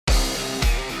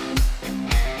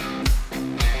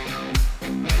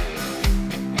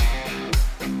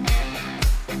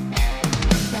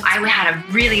had a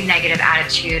really negative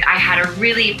attitude. I had a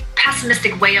really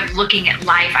pessimistic way of looking at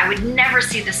life. I would never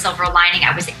see the silver lining.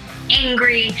 I was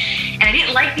angry, and I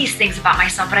didn't like these things about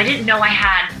myself, but I didn't know I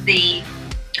had the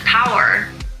power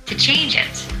to change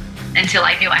it until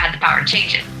I knew I had the power to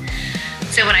change it.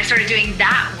 So when I started doing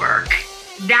that work,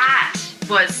 that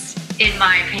was, in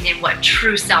my opinion, what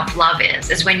true self-love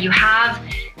is when you have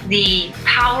the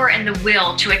power and the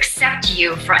will to accept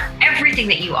you for everything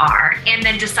that you are, and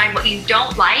then decide what you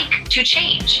don't like to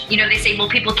change. You know, they say, well,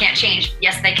 people can't change.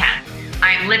 Yes, they can.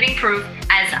 I am living proof,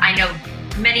 as I know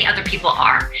many other people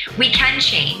are. We can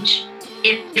change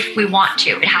if we want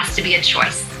to. It has to be a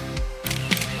choice.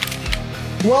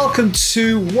 Welcome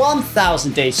to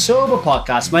 1000 Days Sober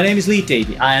podcast. My name is Lee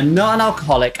Davey. I am not an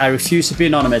alcoholic. I refuse to be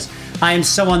anonymous. I am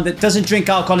someone that doesn't drink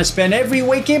alcohol and spend every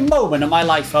waking moment of my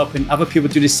life helping other people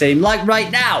do the same, like right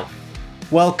now.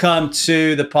 Welcome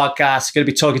to the podcast. Going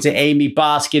to be talking to Amy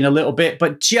Barsky in a little bit,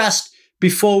 but just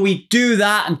before we do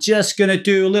that, I'm just going to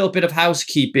do a little bit of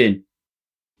housekeeping.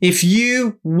 If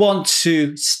you want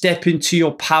to step into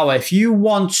your power, if you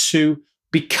want to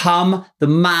become the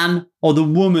man or the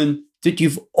woman that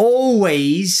you've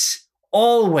always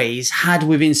had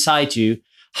within inside you,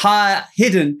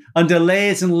 hidden under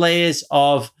layers and layers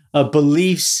of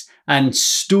beliefs and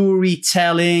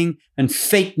storytelling and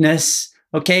fakeness,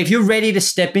 okay? If you're ready to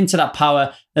step into that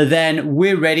power, then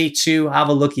we're ready to have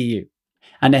a look at you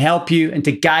and to help you and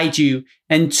to guide you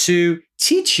and to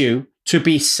teach you to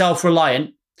be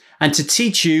self-reliant and to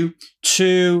teach you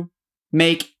to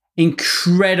make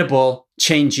incredible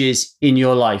changes in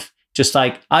your life, just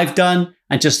like I've done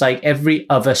and just like every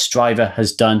other striver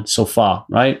has done so far,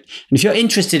 right? And if you're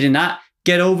interested in that,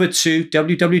 get over to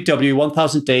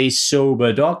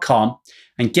www.1000dayssober.com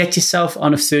and get yourself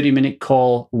on a 30-minute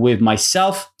call with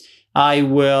myself. I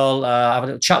will have a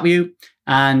little chat with you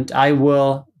and I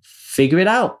will figure it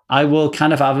out. I will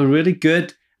kind of have a really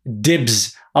good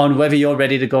dibs on whether you're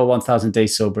ready to go 1000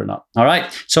 days sober or not. All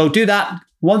right. So do that,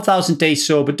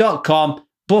 1000dayssober.com.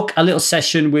 Book a little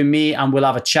session with me and we'll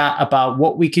have a chat about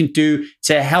what we can do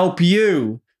to help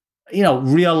you,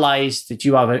 realize that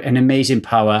you have an amazing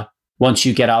power once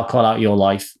you get alcohol out of your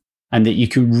life and that you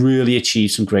can really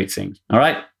achieve some great things. All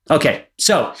right. Okay.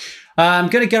 So I'm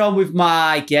going to get on with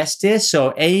my guest here.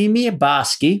 So Amy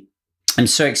Barsky. I'm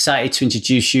so excited to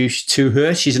introduce you to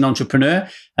her. She's an entrepreneur,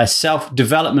 a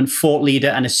self-development thought leader,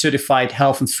 and a certified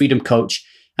health and freedom coach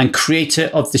and creator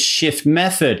of the Shift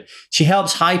Method. She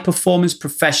helps high-performance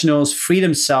professionals free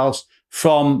themselves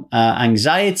from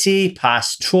anxiety,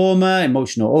 past trauma,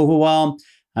 emotional overwhelm,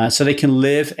 so they can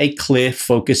live a clear,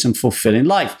 focused, and fulfilling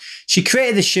life. She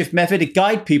created the Shift Method to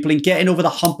guide people in getting over the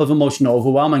hump of emotional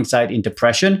overwhelm, anxiety, and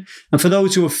depression. And for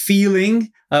those who are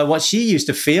feeling what she used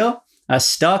to feel,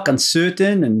 stuck,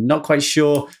 uncertain, and not quite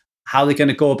sure how they're going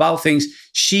to go about things,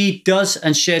 she does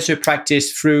and shares her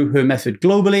practice through her method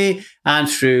globally and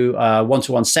through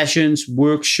one-to-one sessions,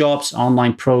 workshops,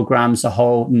 online programs, the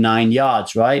whole 9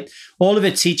 yards, right? All of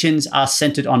her teachings are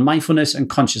centered on mindfulness and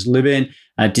conscious living,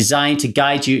 designed to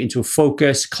guide you into a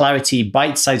focus, clarity,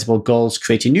 bite-sizable goals,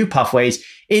 creating new pathways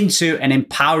into an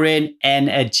empowering,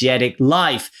 energetic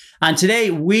life. And today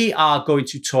we are going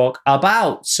to talk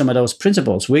about some of those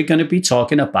principles. We're going to be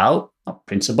talking about, not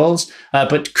principles,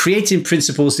 but creating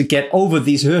principles to get over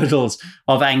these hurdles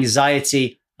of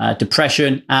anxiety,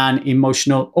 depression, and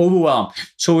emotional overwhelm.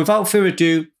 So without further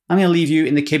ado, I'm going to leave you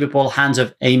in the capable hands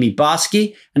of Amy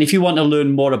Barsky. And if you want to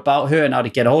learn more about her and how to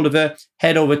get a hold of her,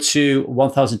 head over to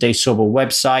 1000 Days Sober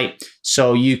website.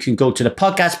 So you can go to the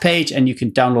podcast page and you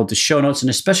can download the show notes and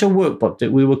a special workbook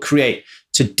that we will create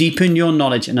to deepen your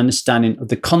knowledge and understanding of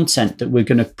the content that we're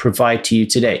going to provide to you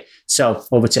today. So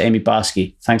over to Amy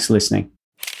Barsky. Thanks for listening.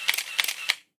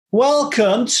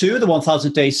 Welcome to the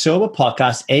 1000 Days Sober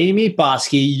podcast. Amy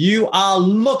Barsky, you are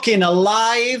looking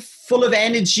alive, full of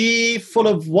energy, full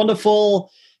of wonderful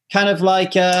kind of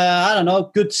like,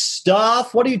 good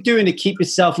stuff. What are you doing to keep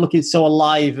yourself looking so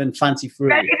alive and fancy-free?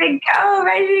 Ready to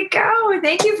go.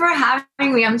 Thank you for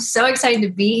having me. I'm so excited to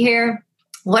be here.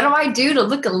 What do I do to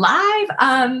look alive?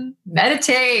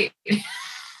 Meditate.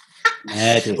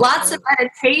 Lots of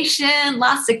meditation,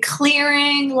 lots of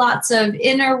clearing, lots of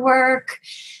inner work,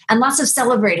 and lots of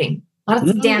celebrating, lots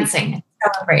of dancing and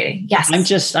celebrating. Yes.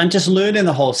 I'm just learning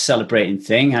the whole celebrating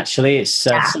thing. Actually, it's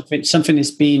something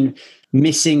that's been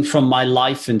missing from my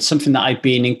life and something that I've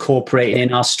been incorporating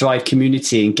in our Strive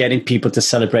community and getting people to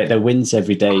celebrate their wins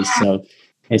every day. So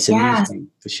it's amazing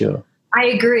for sure. I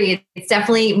agree. It's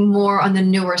definitely more on the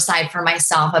newer side for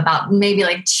myself, about maybe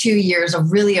like 2 years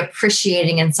of really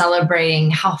appreciating and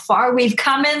celebrating how far we've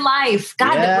come in life.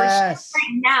 God, that we're here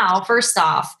right now, first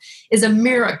off, is a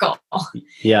miracle.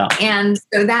 Yeah. And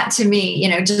so that to me,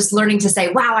 just learning to say,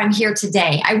 wow, I'm here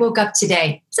today. I woke up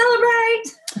today. Celebrate.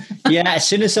 Yeah. As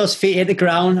soon as those feet hit the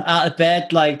ground, out of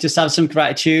bed, like just have some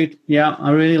gratitude. Yeah.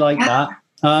 I really like that.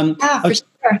 Yeah, for sure.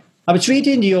 I was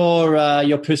reading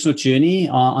your personal journey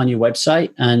on your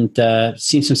website and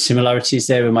seen some similarities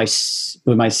there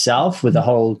with myself, with the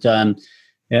whole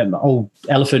old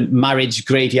elephant marriage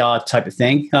graveyard type of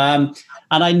thing. And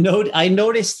I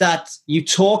noticed that you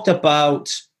talked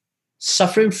about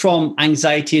suffering from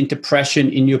anxiety and depression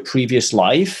in your previous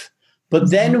life, but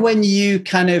then when you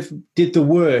kind of did the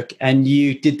work and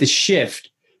you did the shift,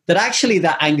 that actually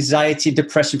that anxiety,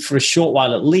 depression for a short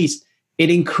while at least, it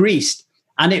increased.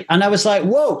 And I was like,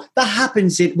 whoa, that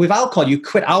happens with alcohol. You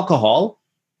quit alcohol,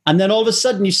 and then all of a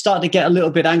sudden you start to get a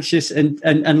little bit anxious and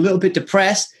a little bit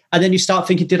depressed. And then you start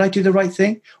thinking, did I do the right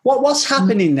thing? What's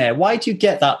happening there? Why do you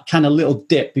get that kind of little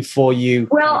dip before you?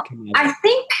 Well, I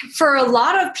think for a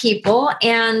lot of people,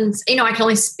 and, I can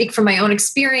only speak from my own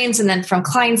experience and then from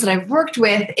clients that I've worked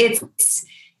with,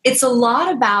 it's a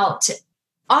lot about,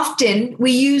 often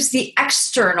we use the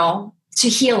external to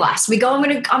heal us. We go, I'm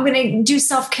going to do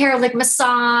self-care, like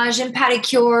massage and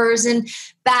pedicures and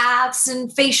baths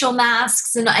and facial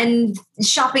masks and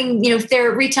shopping,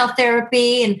 retail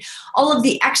therapy and all of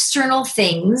the external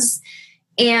things.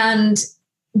 And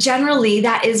generally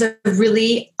that is a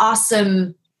really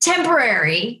awesome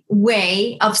temporary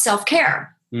way of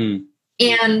self-care.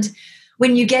 And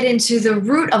when you get into the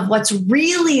root of what's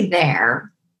really there,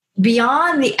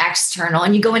 beyond the external,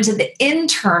 and you go into the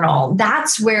internal,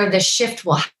 that's where the shift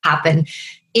will happen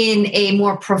in a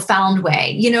more profound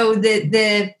way.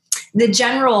 The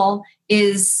general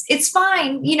is, it's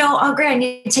fine. Oh, great, I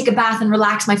need to take a bath and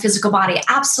relax my physical body.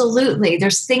 Absolutely.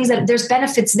 There's there's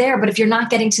benefits there, but if you're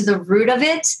not getting to the root of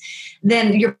it,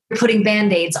 then you're putting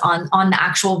Band-Aids on the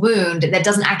actual wound that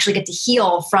doesn't actually get to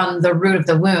heal from the root of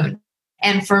the wound.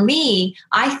 And for me,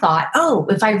 I thought,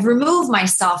 if I remove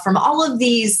myself from all of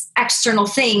these external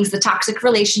things, the toxic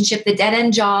relationship, the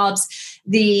dead-end jobs,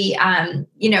 the,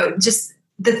 just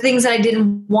the things that I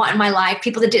didn't want in my life,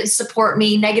 people that didn't support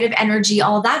me, negative energy,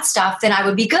 all that stuff, then I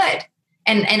would be good.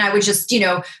 And I would just,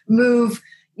 move,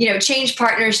 change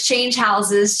partners, change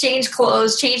houses, change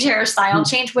clothes, change hairstyle,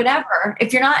 change whatever.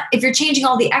 If you're changing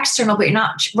all the external, but you're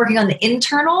not working on the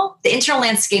internal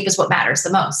landscape is what matters the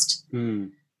most.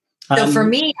 So for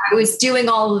me, I was doing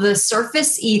all of the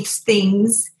surface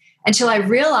things until I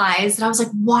realized that I was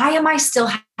like, why am I still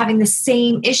having the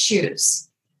same issues?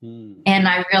 And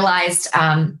I realized it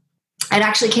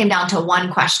actually came down to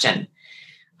one question.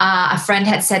 A friend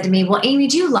had said to me, well, Amy,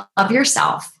 do you love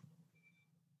yourself?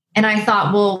 And I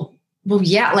thought, well,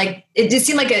 yeah, like it just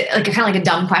seemed like a kind of like a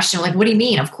dumb question. Like, what do you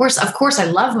mean? Of course I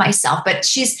love myself. But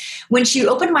when she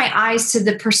opened my eyes to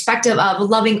the perspective of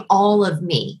loving all of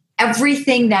me,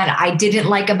 everything that I didn't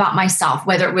like about myself,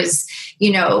 whether it was,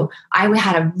 I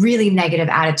had a really negative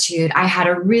attitude. I had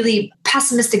a really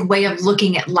pessimistic way of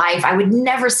looking at life. I would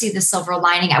never see the silver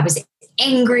lining. I was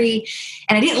angry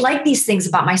and I didn't like these things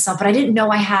about myself, but I didn't know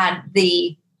I had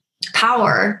the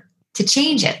power to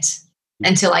change it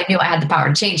until I knew I had the power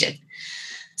to change it.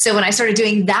 So when I started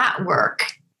doing that work,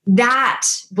 that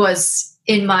was,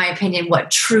 in my opinion,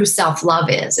 what true self-love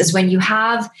is when you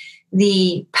have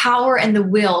the power and the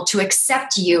will to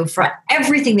accept you for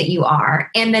everything that you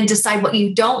are, and then decide what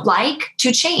you don't like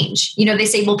to change. They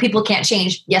say, well, people can't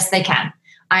change. Yes, they can.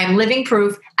 I am living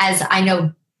proof, as I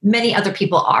know many other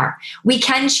people are. We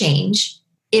can change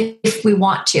if we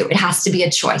want to. It has to be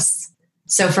a choice.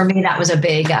 So for me, that was a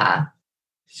big...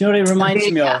 it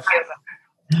reminds me of?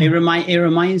 It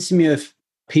reminds me of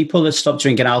people that stop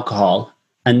drinking alcohol.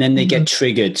 And then they get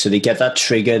triggered. So they get that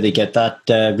trigger, they get that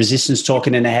resistance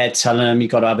talking in their head, telling them you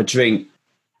got to have a drink.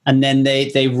 And then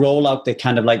they roll out the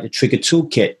kind of like the trigger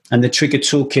toolkit. And the trigger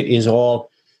toolkit is all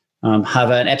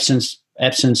have an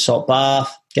Epsom salt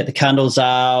bath, get the candles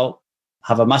out,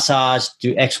 have a massage,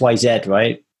 do X, Y, Z,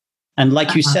 right? And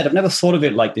like you said, I've never thought of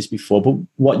it like this before, but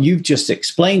what you've just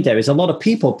explained there is a lot of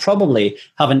people probably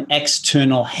have an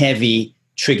external heavy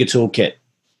trigger toolkit.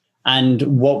 And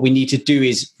what we need to do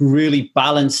is really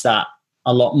balance that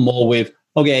a lot more with,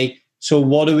 okay, so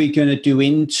what are we going to do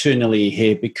internally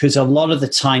here? Because a lot of the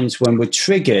times when we're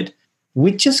triggered,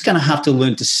 we're just going to have to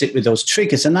learn to sit with those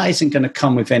triggers. And that isn't going to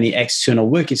come with any external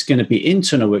work. It's going to be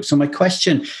internal work. So my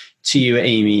question to you,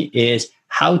 Amy, is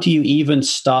how do you even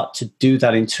start to do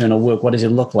that internal work? What does it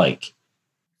look like?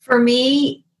 For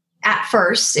me, at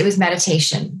first, it was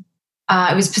meditation.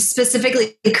 It was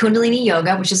specifically Kundalini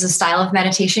yoga, which is a style of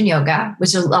meditation yoga,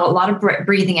 which is a lot of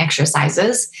breathing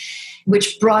exercises,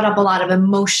 which brought up a lot of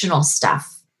emotional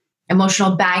stuff,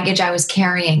 emotional baggage I was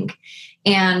carrying.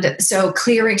 And so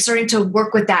starting to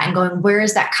work with that and going, where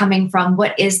is that coming from?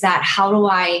 What is that? How do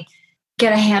I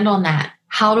get a handle on that?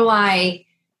 How do I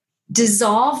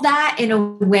dissolve that in a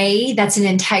way that's in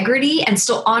integrity and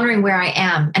still honoring where I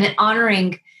am and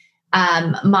honoring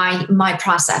my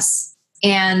process?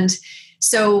 And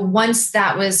so once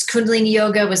that was Kundalini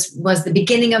yoga was the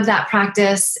beginning of that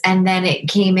practice. And then it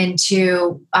came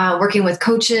into working with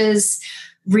coaches,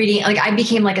 reading, like I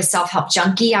became like a self-help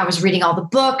junkie. I was reading all the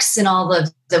books and all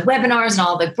the webinars and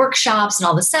all the workshops and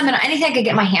all the seminars, anything I could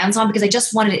get my hands on because I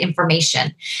just wanted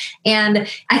information. And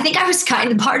I think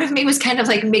part of me was kind of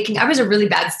like I was a really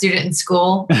bad student in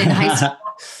school, in high school.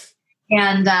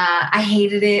 And I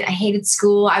hated it. I hated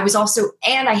school. I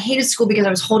hated school because I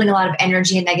was holding a lot of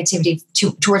energy and negativity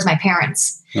towards my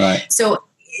parents. Right. So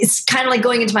it's kind of like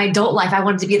going into my adult life. I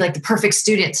wanted to be like the perfect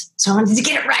student. So I wanted to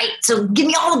get it right. So give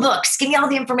me all the books, give me all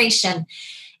the information.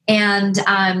 And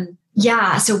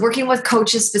so working with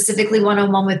coaches, specifically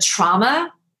one-on-one with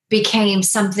trauma, became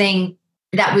something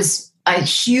that was a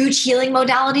huge healing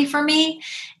modality for me.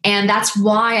 And that's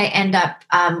why I end up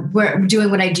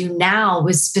doing what I do now,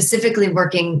 was specifically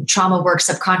working trauma work,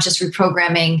 subconscious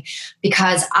reprogramming,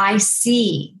 because I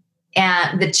see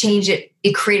the change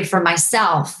it created for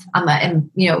myself.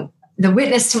 I'm the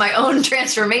witness to my own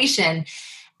transformation,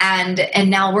 and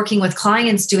now working with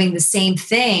clients doing the same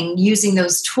thing, using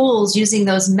those tools, using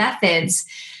those methods.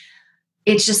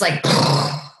 It's just like,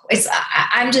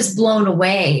 I'm just blown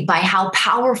away by how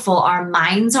powerful our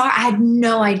minds are. I had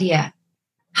no idea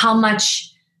how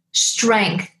much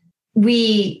strength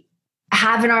we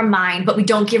have in our mind, but we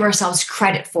don't give ourselves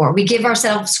credit for. We give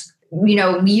ourselves, we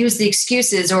use the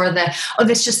excuses or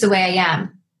that's just the way I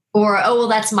am. Or, well,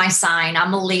 that's my sign.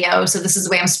 I'm a Leo, so this is the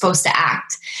way I'm supposed to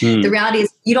act. The reality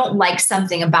is you don't like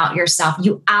something about yourself.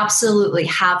 You absolutely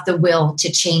have the will to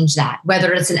change that,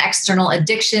 whether it's an external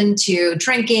addiction to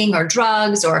drinking or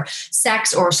drugs or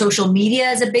sex, or social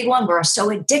media is a big one. We're so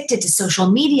addicted to social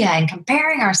media and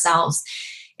comparing ourselves.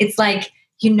 It's like,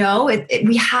 you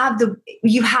have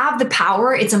the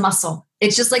power. It's a muscle.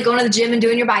 It's just like going to the gym and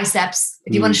doing your biceps.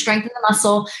 If you want to strengthen the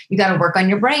muscle, you got to work on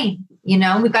your brain.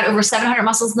 We've got over 700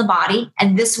 muscles in the body.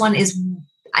 And this one is,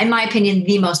 in my opinion,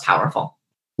 the most powerful.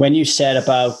 When you said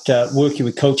about working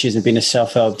with coaches and being a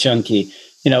self-help junkie,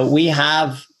 we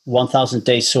have 1000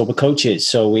 Days Sober coaches.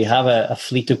 So we have a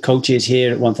fleet of coaches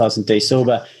here at 1000 Days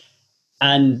Sober.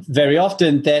 And very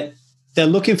often they're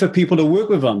looking for people to work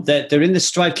with them. They're in the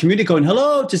Stride community going,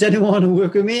 hello, does anyone want to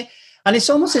work with me? And it's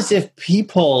almost as if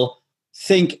people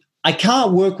think, I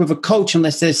can't work with a coach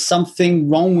unless there's something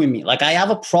wrong with me. Like I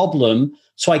have a problem,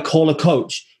 so I call a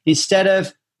coach. Instead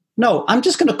of, no, I'm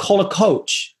just going to call a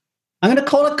coach. I'm going to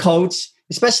call a coach,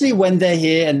 especially when they're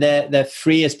here and they're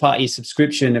free as part of your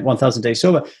subscription at 1000 Days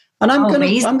Sober. And I'm going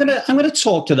to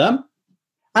talk to them.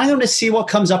 I'm going to see what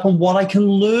comes up and what I can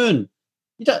learn.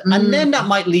 And then that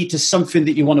might lead to something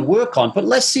that you want to work on. But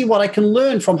let's see what I can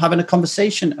learn from having a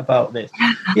conversation about this.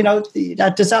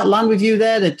 Does that land with you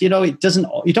there? That it doesn't.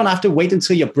 You don't have to wait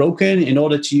until you're broken in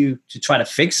order to try to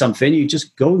fix something. You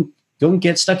just go and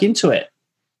get stuck into it.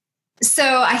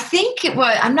 So I think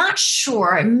I'm not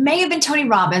sure. It may have been Tony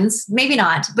Robbins, maybe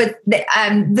not. But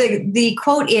the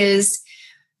quote is,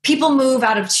 "People move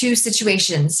out of two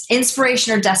situations: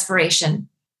 inspiration or desperation."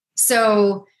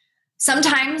 So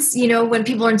sometimes, when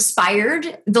people are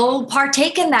inspired, they'll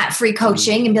partake in that free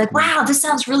coaching and be like, wow, this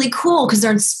sounds really cool, because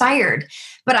they're inspired.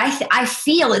 But I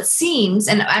feel, it seems,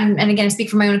 and again, I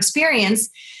speak from my own experience,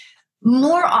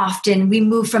 more often we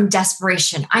move from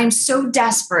desperation. I'm so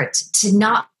desperate to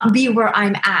not be where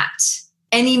I'm at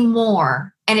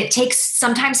anymore. And it takes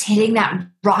sometimes hitting that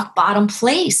rock bottom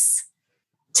place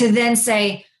to then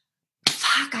say,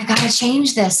 fuck, I got to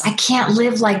change this. I can't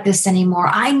live like this anymore.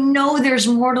 I know there's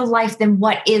more to life than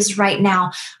what is right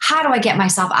now. How do I get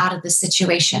myself out of this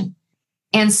situation?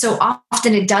 And so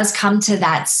often it does come to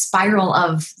that spiral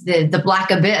of the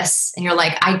black abyss. And you're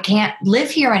like, I can't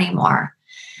live here anymore.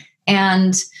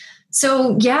 And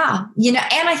so, and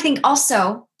I think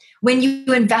also when you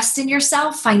invest in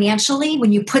yourself financially,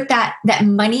 when you put that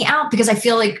money out, because I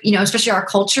feel like, especially our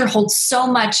culture holds so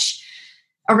much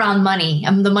around money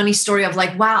and the money story of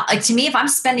like, wow, like to me, if I'm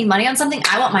spending money on something,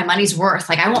 I want my money's worth.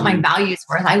 Like I want my value's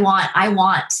worth. I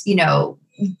want,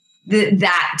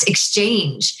 that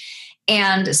exchange.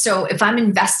 And so if I'm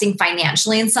investing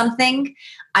financially in something,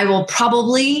 I will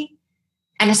probably,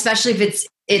 and especially if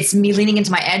it's me leaning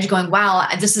into my edge going, wow,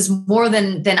 this is more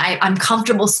than I'm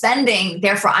comfortable spending.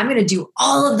 Therefore, I'm going to do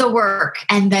all of the work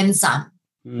and then some,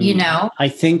 you know? I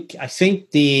think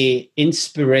the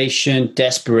inspiration,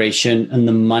 desperation, and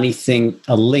the money thing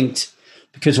are linked,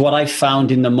 because what I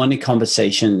found in the money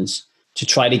conversations to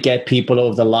try to get people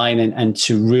over the line and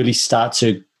to really start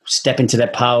to step into their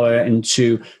power and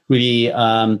to really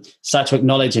start to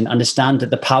acknowledge and understand that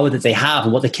the power that they have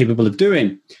and what they're capable of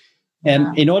doing.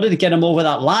 And in order to get them over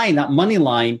that line, that money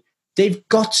line, they've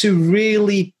got to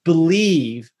really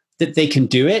believe that they can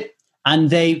do it. And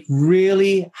they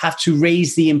really have to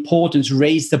raise the importance,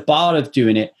 raise the bar of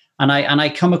doing it. And I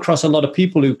come across a lot of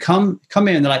people who come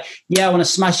in and they're like, yeah, I want to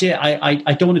smash it. I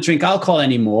don't want to drink alcohol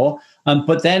anymore.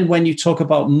 But then when you talk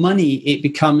about money, it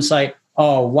becomes like,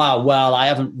 oh, wow, well, I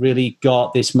haven't really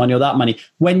got this money or that money.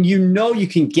 When you know you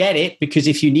can get it, because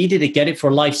if you needed to get it for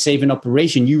a life-saving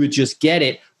operation, you would just get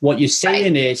it. What you're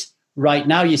saying is, right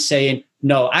now you're saying,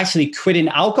 no, actually quitting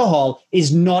alcohol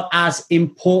is not as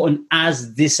important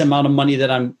as this amount of money that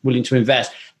I'm willing to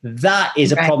invest. That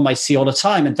is a problem I see all the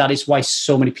time. And that is why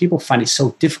so many people find it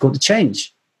so difficult to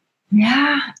change.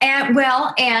 Yeah.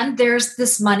 And there's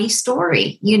this money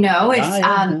story, you know,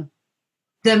 it's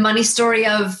the money story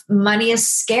of money is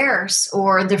scarce,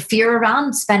 or the fear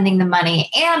around spending the money.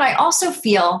 And I also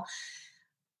feel,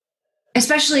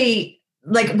 especially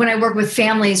like when I work with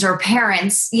families or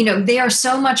parents, you know, they are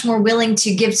so much more willing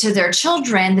to give to their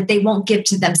children that they won't give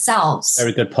to themselves.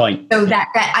 Very good point. So that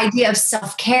idea of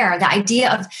self-care, the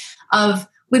idea of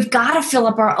we've got to fill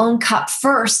up our own cup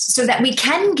first so that we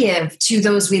can give to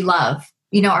those we love,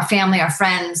 you know, our family, our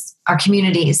friends, our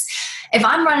communities. If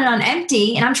I'm running on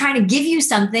empty and I'm trying to give you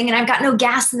something and I've got no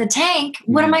gas in the tank,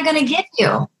 what am I going to give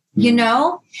you? You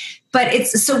know? But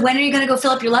so when are you going to go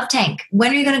fill up your love tank?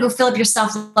 When are you going to go fill up your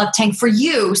self-love tank for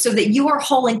you so that you are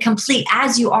whole and complete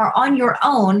as you are on your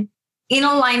own, in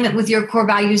alignment with your core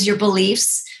values, your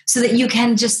beliefs, so that you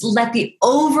can just let the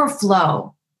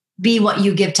overflow be what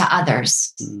you give to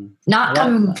others, not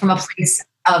come from a place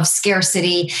of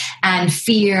scarcity and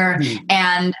fear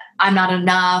and I'm not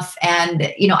enough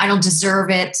and, you know, I don't deserve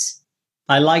it.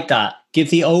 I like that. Give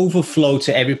the overflow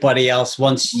to everybody else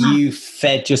once you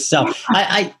fed yourself.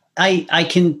 I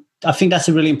think that's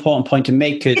a really important point to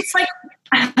make, because it's like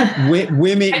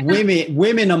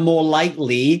women are more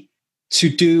likely to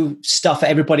do stuff for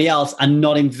everybody else and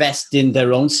not invest in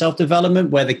their own self-development,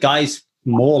 where the guy's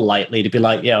more likely to be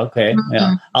like, yeah, okay,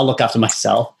 yeah, I'll look after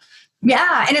myself.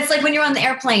 Yeah. And it's like when you're on the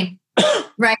airplane,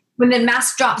 right? When the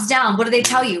mask drops down, what do they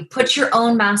tell you? Put your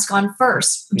own mask on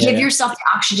first. Give yourself the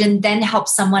oxygen, then help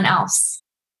someone else.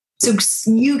 So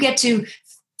you get to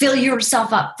fill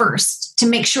yourself up first to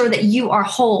make sure that you are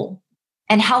whole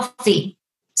and healthy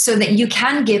so that you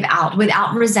can give out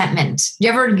without resentment. You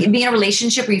ever be in a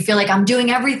relationship where you feel like I'm doing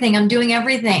everything,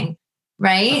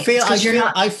 right?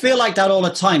 I feel like that all the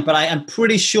time, but I'm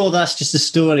pretty sure that's just a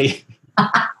story.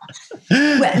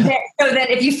 So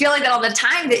that if you feel like that all the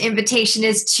time, the invitation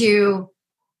is to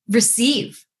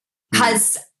receive.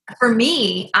 Because for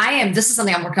me, this is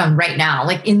something I'm working on right now,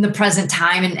 like in the present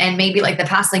time and maybe like the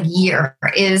past like year,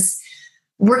 is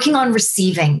working on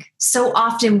receiving. So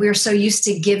often we're so used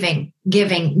to giving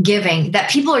that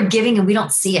people are giving and we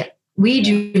don't see it. We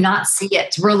do not see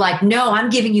it. We're like, no, I'm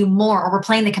giving you more, or we're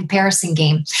playing the comparison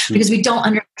game because we don't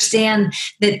understand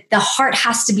that the heart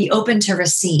has to be open to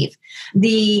receive.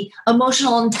 The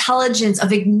emotional intelligence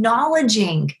of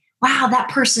acknowledging, wow, that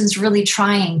person's really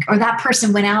trying, or that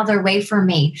person went out of their way for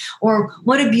me, or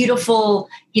what a beautiful,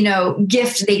 you know,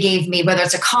 gift they gave me, whether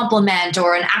it's a compliment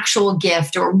or an actual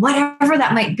gift or whatever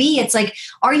that might be. It's like,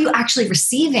 are you actually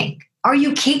receiving? Are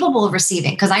you capable of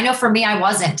receiving? Because I know for me, I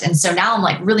wasn't. And so now I'm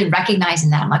like really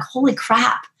recognizing that. I'm like, holy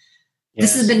crap,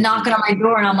 this has been knocking on my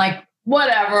door. And I'm like,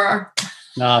 whatever.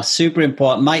 No, super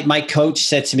important. My coach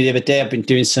said to me the other day, I've been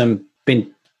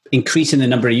increasing the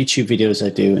number of YouTube videos I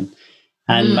do.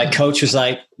 And my coach was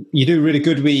like, you do really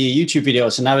good with your YouTube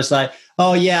videos. And I was like,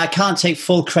 oh yeah, I can't take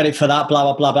full credit for that, blah,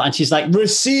 blah, blah, blah. And she's like,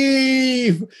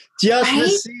 receive, just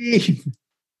receive.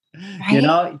 Right? You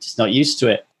know, just not used to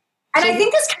it. And I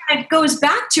think this kind of goes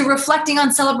back to reflecting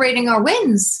on celebrating our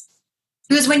wins.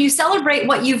 Because when you celebrate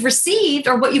what you've received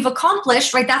or what you've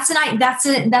accomplished, right, that's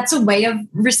a way of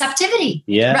receptivity.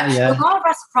 The law of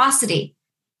reciprocity.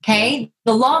 Okay.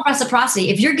 The law of reciprocity.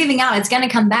 If you're giving out, it's going to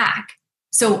come back.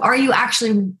 So are you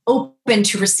actually open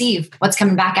to receive what's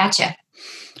coming back at you?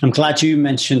 I'm glad you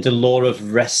mentioned the law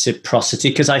of reciprocity,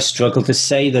 because I struggle to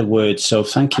say the word. So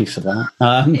thank you for that.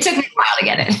 It took me a while to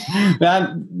get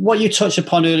it. What you touched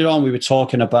upon earlier on, we were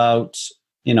talking about,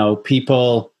 you know,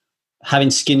 people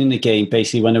having skin in the game,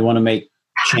 basically, when they want to make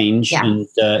change and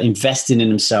investing in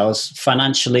themselves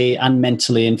financially and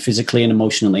mentally and physically and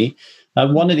emotionally.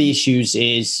 One of the issues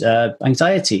is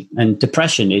anxiety and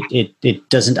depression. It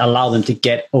doesn't allow them to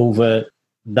get over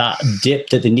that dip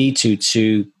that they need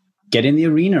to get in the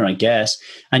arena, I guess.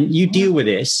 And you deal with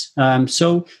this.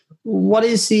 So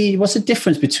what's the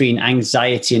difference between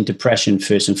anxiety and depression,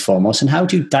 first and foremost, and how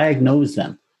do you diagnose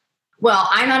them? Well,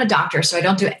 I'm not a doctor, so I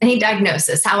don't do any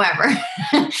diagnosis. However,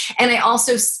 and I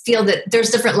also feel that there's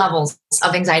different levels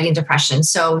of anxiety and depression.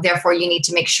 So therefore, you need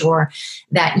to make sure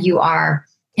that you are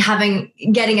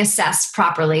getting assessed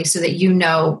properly so that you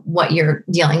know what you're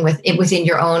dealing with within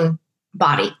your own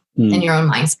body and your own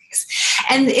mind space.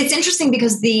 And it's interesting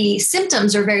because the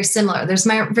symptoms are very similar. There's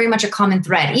very much a common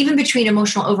thread, even between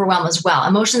emotional overwhelm as well.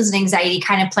 Emotions and anxiety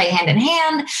kind of play hand in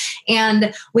hand.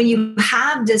 And when you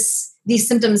have these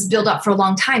symptoms build up for a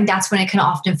long time, that's when it can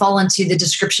often fall into the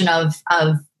description of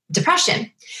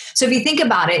depression. So if you think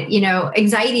about it,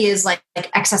 anxiety is like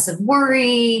excessive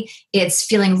worry. It's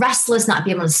feeling restless, not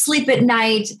being able to sleep at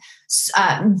night,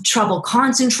 trouble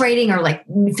concentrating or like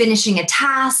finishing a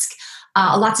task.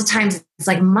 Lots of times it's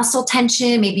like muscle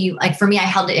tension. Maybe like for me, I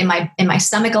held it in my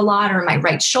stomach a lot or in my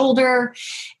right shoulder.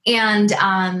 And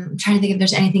I'm trying to think if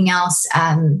there's anything else.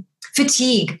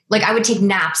 Fatigue. Like I would take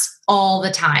naps all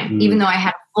the time, even though I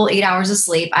had full 8 hours of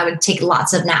sleep, I would take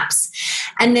lots of naps.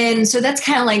 And then, so that's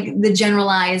kind of like the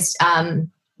generalized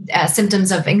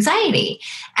symptoms of anxiety.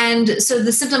 And so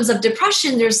the symptoms of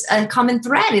depression, there's a common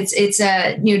thread. It's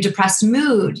a depressed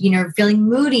mood, feeling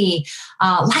moody,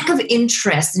 lack of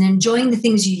interest and enjoying the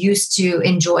things you used to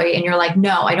enjoy. And you're like,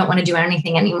 no, I don't want to do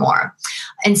anything anymore.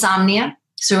 Insomnia.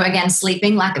 So again,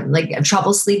 sleeping, lack of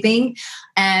trouble sleeping.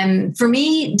 And for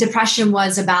me, depression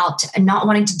was about not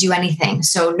wanting to do anything.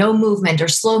 So no movement or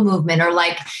slow movement or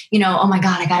like, oh my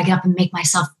God, I got to get up and make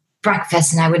myself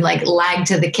breakfast. And I would like lag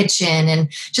to the kitchen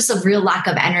and just a real lack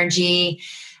of energy.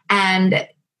 And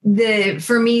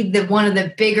for me, one of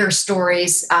the bigger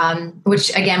stories, which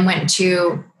again went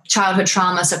to childhood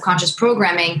trauma, subconscious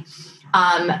programming,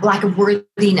 lack of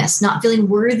worthiness, not feeling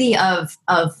worthy of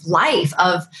life,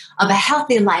 of a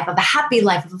healthy life, of a happy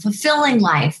life, of a fulfilling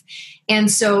life. And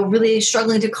so really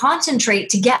struggling to concentrate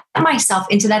to get myself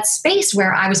into that space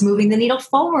where I was moving the needle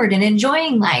forward and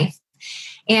enjoying life.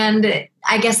 And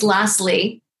I guess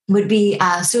lastly would be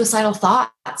suicidal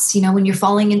thoughts, when you're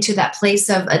falling into that place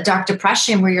of a dark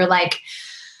depression where you're like,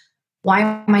 why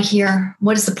am I here?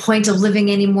 What is the point of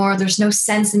living anymore? There's no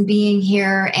sense in being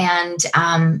here. And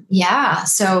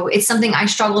so it's something I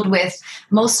struggled with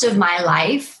most of my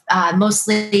life.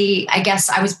 Mostly, I guess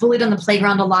I was bullied on the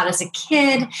playground a lot as a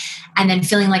kid, and then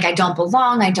feeling like I don't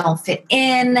belong, I don't fit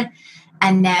in.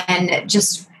 And then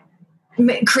just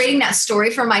creating that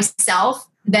story for myself.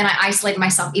 Then I isolated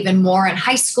myself even more in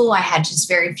high school. I had just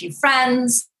very few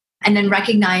friends. And then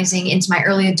recognizing into my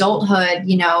early adulthood,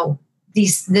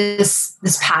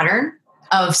 this pattern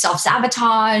of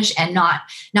self-sabotage and not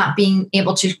being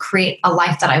able to create a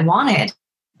life that I wanted.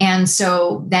 And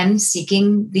so then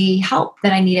seeking the help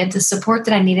that I needed, the support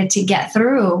that I needed to get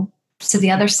through to the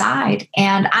other side.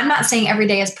 And I'm not saying every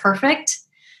day is perfect.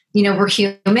 We're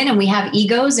human and we have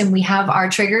egos and we have our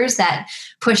triggers that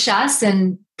push us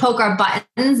and poke our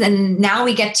buttons. And now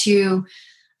we get to,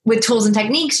 with tools and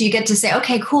techniques, you get to say,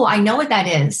 okay, cool. I know what that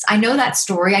is. I know that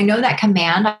story. I know that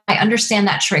command. I understand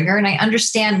that trigger and I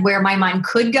understand where my mind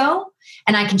could go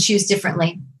and I can choose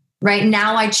differently. Right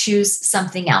now, I choose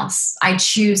something else. I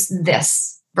choose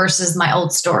this versus my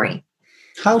old story.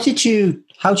 How did you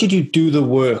do the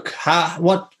work?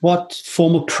 What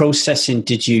form of processing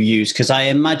did you use? Because I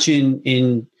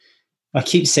imagine I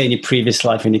keep saying your previous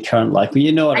life and your current life, but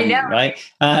you know what I mean, right?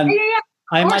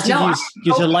 I imagine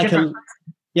you're like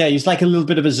he's like a little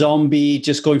bit of a zombie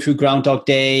just going through Groundhog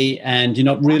Day and you're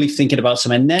not really thinking about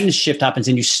something. And then the shift happens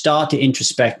and you start to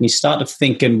introspect and you start to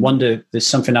think and wonder there's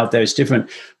something out there that's different.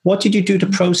 What did you do to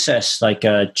process, like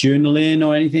journaling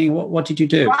or anything? What did you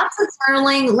do? Lots of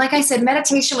journaling. Like I said,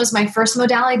 meditation was my first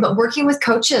modality, but working with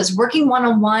coaches, working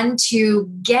one-on-one to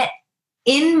get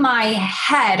in my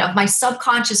head of my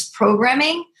subconscious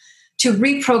programming to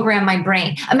reprogram my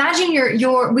brain. Imagine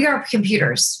we are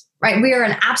computers. Right? We are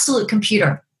an absolute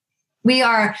computer.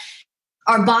 Our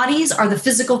bodies are the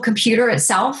physical computer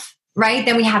itself, right?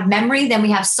 Then we have memory, then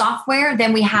we have software,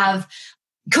 then we have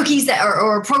cookies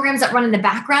or programs that run in the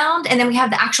background, and then we have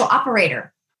the actual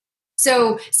operator.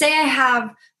 So say I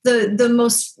have the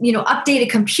most,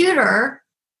 updated computer,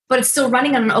 but it's still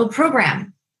running on an old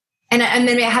program. And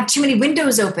then I have too many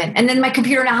windows open. And then my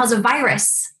computer now has a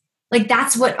virus. Like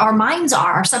that's what our minds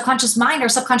are. Our subconscious mind, our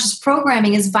subconscious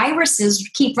programming is viruses.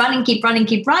 Keep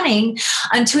running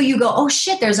until you go, oh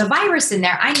shit, there's a virus in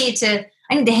there. I need to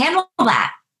handle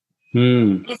that.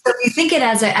 And so if you think it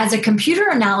as a computer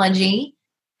analogy,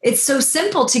 it's so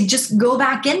simple to just go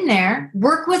back in there,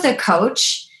 work with a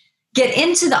coach, get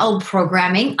into the old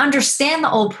programming, understand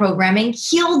the old programming,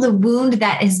 heal the wound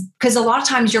that is, because a lot of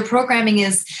times your programming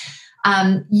is,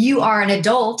 you are an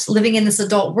adult living in this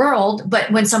adult world,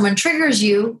 but when someone triggers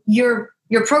you, your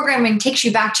programming takes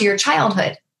you back to your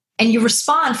childhood and you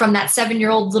respond from that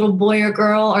 7-year-old little boy or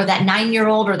girl or that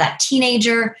 9-year-old or that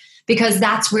teenager, because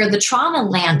that's where the trauma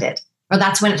landed or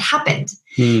that's when it happened.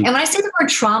 And when I say the word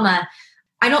trauma,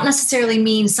 I don't necessarily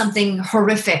mean something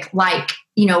horrific like,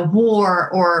 war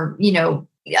or,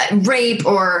 rape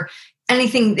or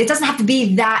anything. It doesn't have to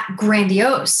be that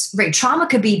grandiose, right? Trauma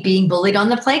could be being bullied on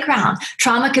the playground.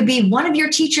 Trauma could be one of your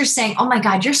teachers saying, oh my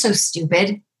God, you're so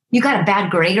stupid. You got a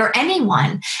bad grade, or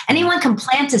anyone can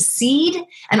plant a seed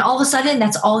and all of a sudden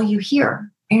that's all you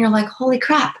hear. And you're like, holy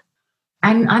crap,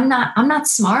 I'm not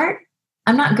smart.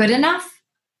 I'm not good enough.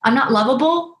 I'm not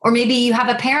lovable. Or maybe you have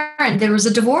a parent, there was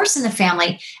a divorce in the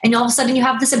family, and all of a sudden you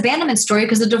have this abandonment story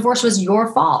because the divorce was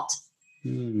your fault.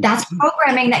 That's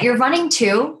programming that you're running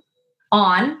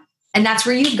on, and that's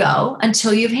where you go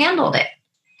until you've handled it.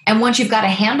 And once you've got a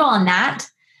handle on that,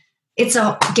 it's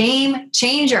a game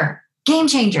changer.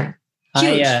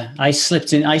 Huge. I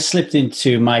slipped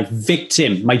into my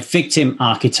victim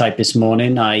archetype this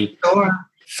morning. I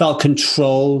felt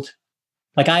controlled.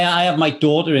 Like I have my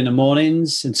daughter in the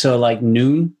mornings until like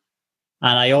noon,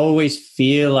 and I always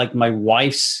feel like my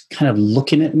wife's kind of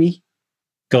looking at me,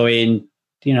 going,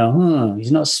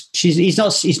 he's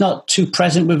not too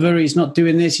present with her. He's not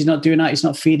doing this. He's not doing that. He's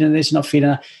not feeding this. He's not feeding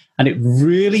that. And it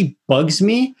really bugs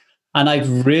me. And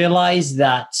I've realized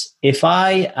that if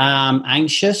I am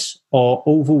anxious or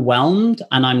overwhelmed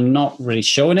and I'm not really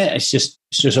showing it, it's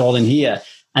just all in here.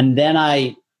 And then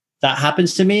that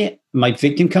happens to me, my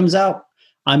victim comes out,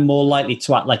 I'm more likely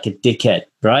to act like a dickhead,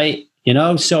 right?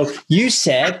 So you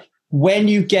said when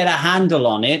you get a handle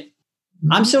on it,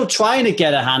 I'm still trying to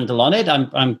get a handle on it.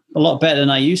 I'm a lot better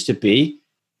than I used to be.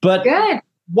 But good.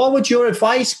 What would your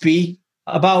advice be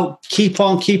about keeping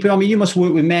on? I mean, you must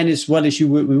work with men as well as you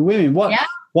work with women.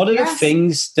 What are the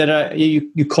things that are,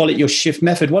 you call it your shift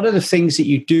method? What are the things that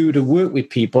you do to work with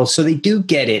people so they do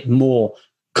get it more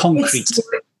concrete?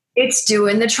 It's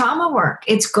doing the trauma work.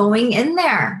 It's going in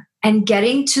there and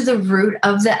getting to the root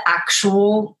of the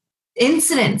actual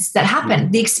incidents that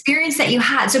happened, the experience that you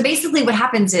had. So basically what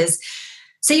happens is,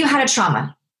 say you had a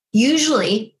trauma.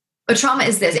 Usually a trauma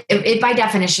is this, by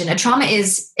definition, a trauma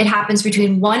is, it happens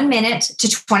between 1 minute to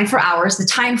 24 hours, the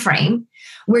time frame,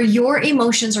 where your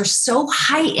emotions are so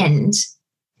heightened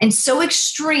and so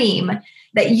extreme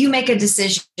that you make a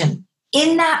decision.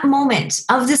 In that moment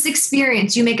of this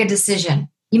experience, you make a decision.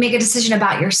 You make a decision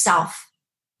about yourself.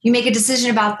 You make a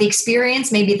decision about the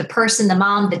experience, maybe the person, the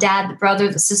mom, the dad, the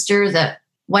brother, the sister, the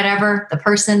whatever, the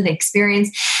person, the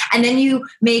experience. And then you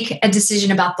make a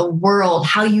decision about the world,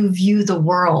 how you view the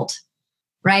world,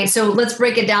 right? So let's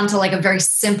break it down to like a very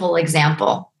simple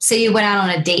example. Say you went out on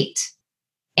a date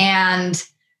and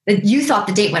you thought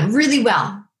the date went really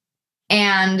well.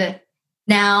 And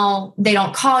now they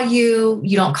don't call you,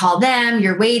 you don't call them,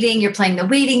 you're waiting, you're playing the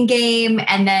waiting game.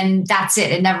 And then that's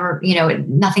it. It never,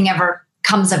 nothing ever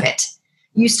comes of it.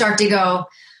 You start to go,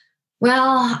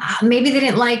 well, maybe they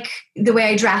didn't like the way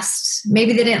I dressed.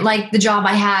 Maybe they didn't like the job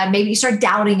I had. Maybe you start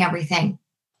doubting everything.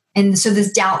 And so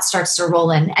this doubt starts to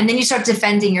roll in. And then you start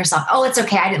defending yourself. Oh, it's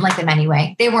okay. I didn't like them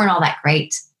anyway. They weren't all that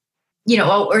great. You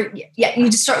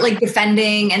just start like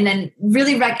defending and then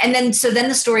really, so then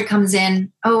the story comes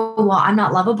in. Oh, well, I'm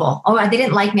not lovable. Oh, they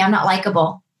didn't like me. I'm not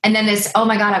likable. And then it's, oh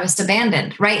my God, I was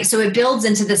abandoned. Right. So it builds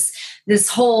into this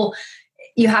whole,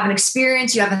 you have an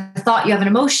experience, you have a thought, you have an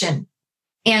emotion.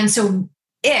 And so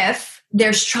if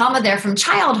there's trauma there from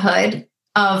childhood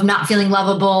of not feeling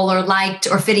lovable or liked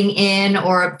or fitting in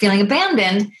or feeling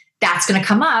abandoned, that's going to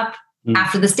come up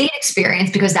after this date experience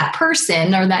because that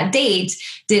person or that date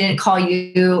didn't call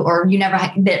you or you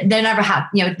never, they never had,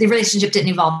 the relationship didn't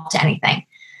evolve to anything.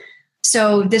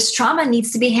 So this trauma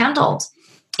needs to be handled.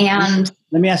 And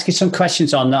let me ask you some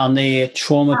questions on the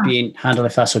trauma being handled,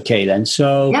 if that's okay then.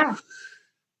 So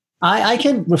I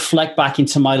can reflect back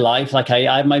into my life. Like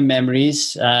I have my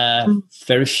memories,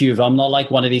 very few of them. I'm not like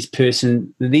one of these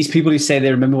people who say they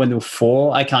remember when they were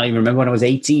 4. I can't even remember when I was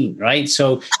 18, right?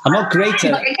 So I'm not great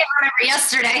at I can't remember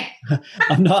yesterday.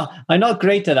 I'm not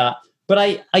great at that. But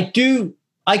I do,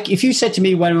 if you said to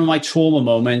me when were my trauma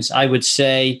moments, I would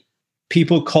say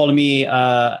people calling me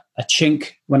a a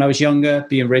chink when I was younger,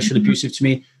 being racially abusive to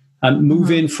me.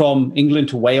 Moving from England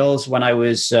to Wales when I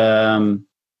was 10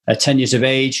 years of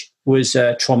age was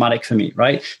traumatic for me,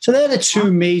 right? So they're the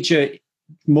two major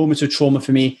moments of trauma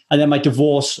for me. And then my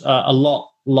divorce a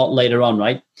lot later on,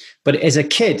 right? But as a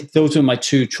kid, those were my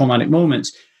two traumatic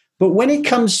moments. But when it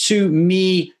comes to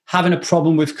me having a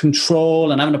problem with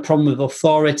control and having a problem with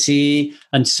authority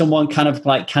and someone kind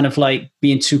of like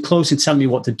being too close and telling me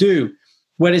what to do,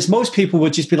 whereas most people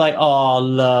would just be like, oh,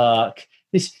 look,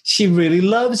 she really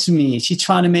loves me. She's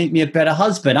trying to make me a better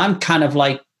husband. I'm kind of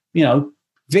like,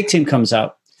 victim comes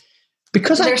out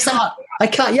because I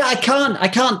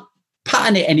can't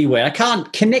pattern it anywhere. I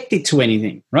can't connect it to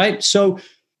anything, right? So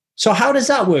how does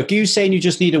that work? Are you saying you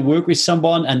just need to work with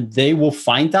someone and they will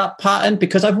find that pattern?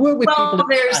 Because I've worked with people in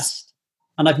the past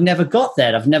and I've never got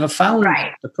that. I've never found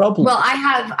the problem. Well,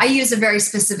 I use a very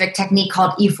specific technique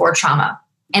called E4 trauma.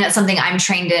 And it's something I'm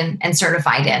trained in and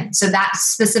certified in. So that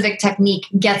specific technique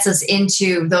gets us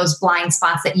into those blind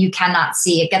spots that you cannot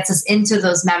see. It gets us into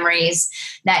those memories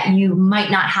that you might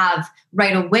not have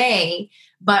right away,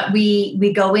 but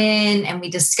we go in and we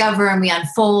discover and we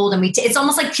unfold and it's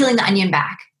almost like peeling the onion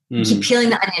back. You keep peeling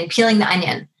the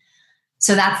onion.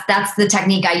 So that's the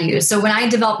technique I use. So when I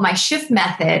developed my SHIFT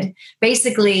method,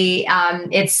 basically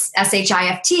it's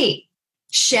SHIFT: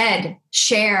 shed,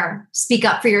 share, speak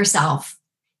up for yourself,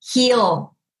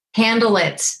 heal, handle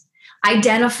it,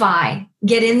 identify,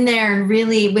 get in there and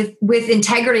really with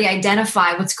integrity,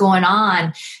 identify what's going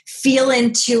on, feel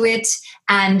into it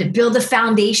and build a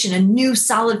foundation, a new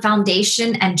solid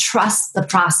foundation, and trust the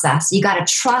process. You got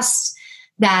to trust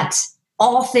that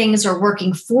all things are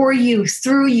working for you,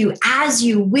 through you, as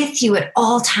you, with you at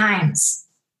all times.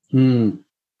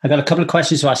 I got a couple of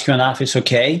questions to ask you on that, if it's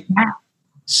okay. Yeah.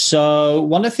 So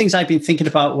one of the things I've been thinking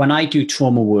about when I do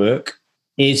trauma work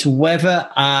is whether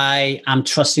I am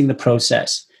trusting the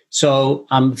process. So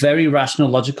I'm a very rational,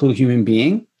 logical human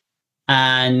being,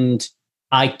 and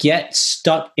I get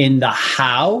stuck in the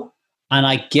how. And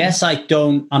I guess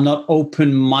I'm not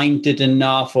open-minded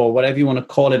enough, or whatever you want to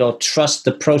call it, or trust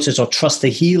the process or trust the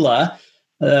healer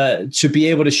to be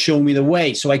able to show me the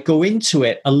way. So I go into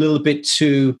it a little bit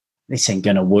too, this ain't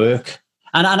going to work.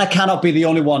 And I cannot be the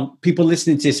only one. People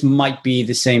listening to this might be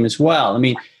the same as well. I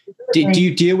mean, do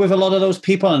you deal with a lot of those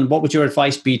people? And what would your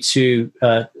advice be to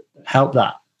help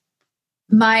that?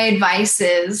 My advice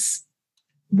is,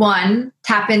 1,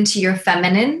 tap into your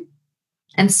feminine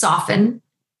and soften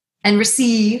and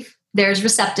receive. There's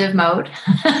receptive mode.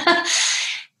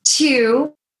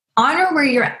 2, honor where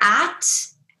you're at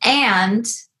and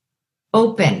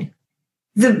open.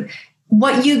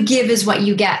 What you give is what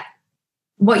you get.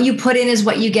 What you put in is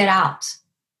what you get out.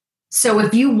 So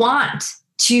if you want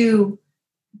to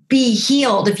be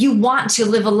healed, if you want to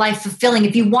live a life fulfilling,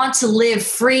 if you want to live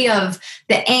free of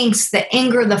the angst, the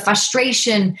anger, the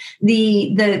frustration,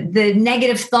 the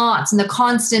negative thoughts and the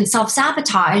constant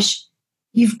self-sabotage,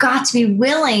 you've got to be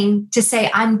willing to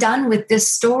say, I'm done with this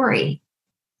story.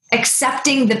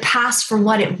 Accepting the past for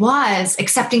what it was,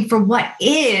 accepting for what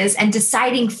is, and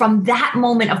deciding from that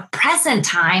moment of present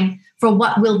time for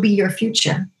what will be your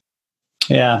future.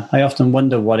 Yeah, I often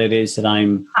wonder what it is that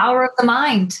I'm... Power of the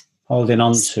mind. Holding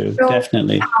on to,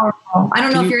 definitely. Powerful. I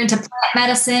don't know if you're into plant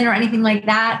medicine or anything like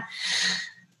that.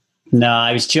 No,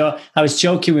 I was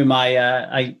joking with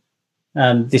my...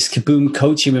 this Kaboom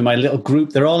coaching with my little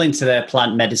group. They're all into their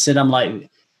plant medicine. I'm like,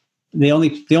 the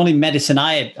only medicine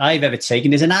I've ever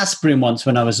taken is an aspirin once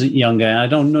when I was younger, and I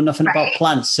don't know nothing about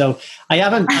plants. So I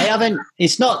haven't.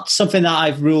 It's not something that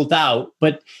I've ruled out.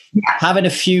 But having a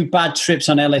few bad trips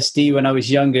on LSD when I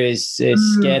was younger is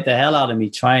scared the hell out of me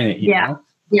trying it. You know?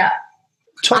 Yeah.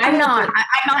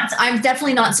 I'm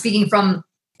definitely not speaking from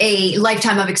a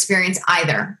lifetime of experience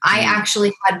either. I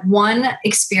actually had one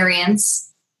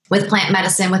experience with plant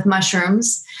medicine, with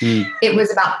mushrooms. It was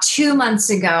about 2 months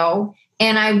ago.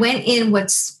 And I went in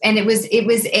it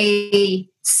was a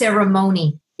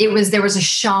ceremony. There was a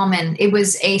shaman. It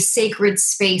was a sacred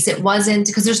space. It wasn't,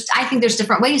 because I think there's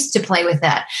different ways to play with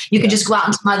that. You could just go out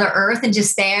into Mother Earth and just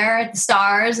stare at the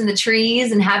stars and the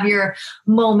trees and have your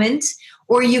moment,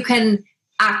 or you can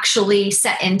actually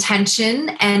set intention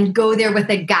and go there with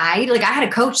a guide. Like, I had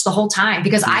a coach the whole time,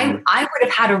 because I would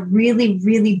have had a really,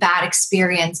 really bad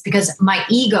experience because my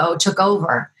ego took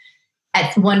over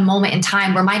at one moment in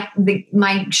time where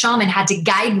my shaman had to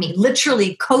guide me,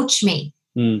 literally coach me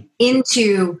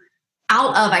out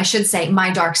of, I should say, my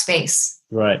dark space.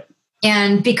 Right.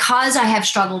 And because I have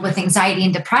struggled with anxiety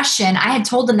and depression, I had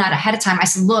told them that ahead of time. I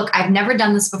said, look, I've never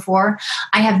done this before.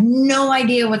 I have no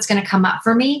idea what's going to come up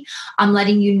for me. I'm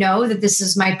letting you know that this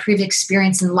is my previous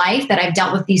experience in life, that I've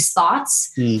dealt with these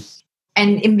thoughts.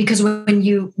 And because when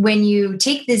you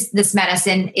take this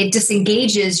medicine, it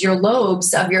disengages your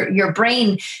lobes of your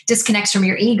brain, disconnects from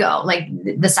your ego, like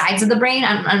the sides of the brain.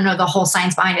 I don't know the whole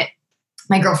science behind it.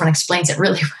 My girlfriend explains it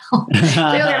really well. Clearly,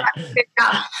 I'm not doing a good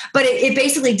job. But it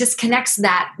basically disconnects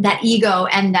that ego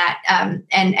and that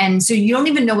and so you don't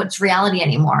even know what's reality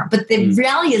anymore. But the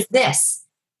reality is this: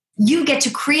 you get to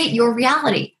create your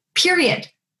reality. Period.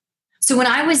 So when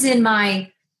I was in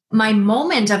my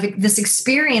moment of this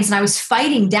experience and I was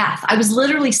fighting death, I was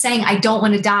literally saying, I don't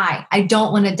want to die. I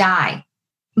don't want to die.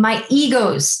 My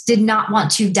egos did not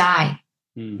want to die.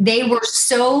 They were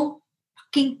so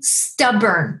fucking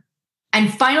stubborn.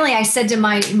 And finally I said to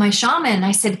my shaman,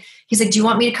 he's like, do you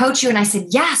want me to coach you? And I said,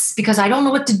 yes, because I don't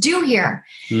know what to do here.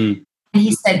 And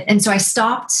he said, and so I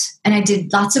stopped and I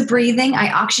did lots of breathing.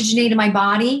 I oxygenated my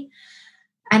body.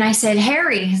 And I said,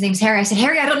 Harry, his name's Harry. I said,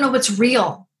 Harry, I don't know what's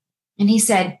real. And he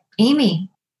said, Amy,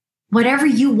 whatever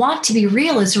you want to be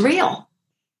real is real.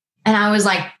 And I was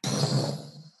like,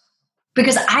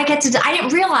 because I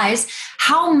didn't realize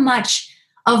how much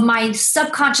of my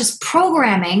subconscious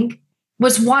programming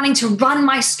was wanting to run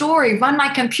my story, run my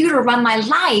computer, run my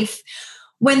life,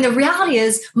 when the reality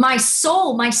is my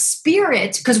soul, my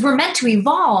spirit, because we're meant to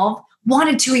evolve,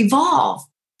 wanted to evolve.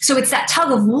 So it's that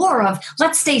tug of war of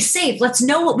let's stay safe. Let's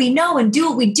know what we know and do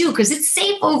what we do because it's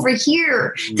safe over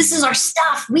here. This is our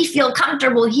stuff. We feel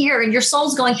comfortable here. And your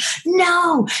soul's going,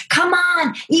 no, come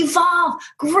on, evolve,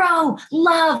 grow,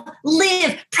 love,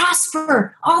 live,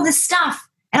 prosper, all this stuff.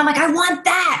 And I'm like, I want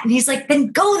that. And he's like, then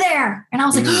go there. And I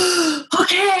was like,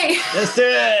 okay. Let's do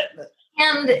it.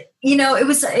 And,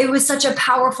 it was such a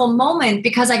powerful moment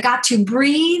because I got to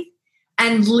breathe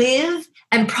and live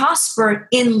and prosper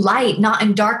in light, not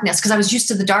in darkness, because I was used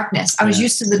to the darkness. I was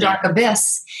used to the dark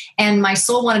abyss, and my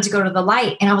soul wanted to go to the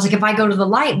light. And I was like, if I go to the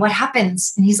light, what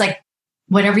happens? And he's like,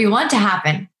 whatever you want to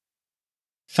happen.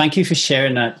 Thank you for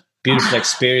sharing that beautiful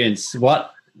experience.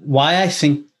 Why I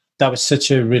think that was such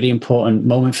a really important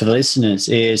moment for the listeners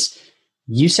is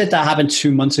you said that happened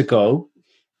 2 months ago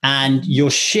and your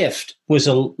shift was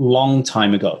a long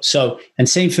time ago. So, and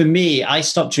same for me, I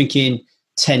stopped drinking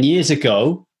 10 years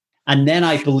ago. And then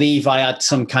I believe I had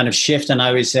some kind of shift and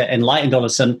I was enlightened all of a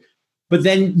sudden. But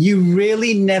then you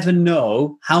really never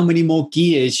know how many more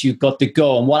gears you've got to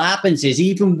go. And what happens is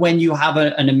even when you have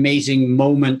an amazing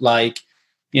moment, like,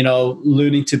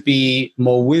 learning to be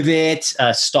more with it,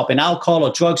 stopping alcohol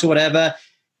or drugs or whatever,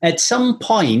 at some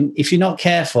point, if you're not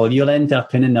careful, you'll end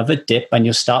up in another dip and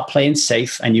you'll start playing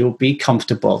safe and you'll be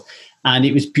comfortable. And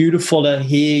it was beautiful to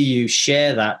hear you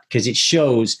share that because it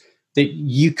shows that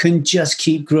you can just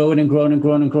keep growing and growing and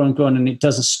growing and growing and growing, and it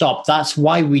doesn't stop. That's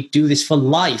why we do this for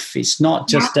life. It's not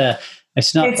just a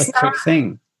quick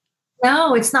thing.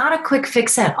 No, it's not a quick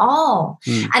fix at all.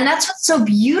 And that's what's so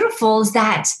beautiful is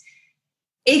that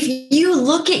if you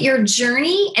look at your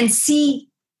journey and see,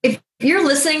 if you're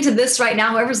listening to this right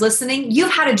now, whoever's listening,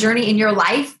 you've had a journey in your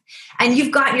life and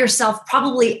you've gotten yourself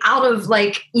probably out of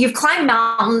you've climbed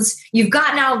mountains, you've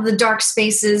gotten out of the dark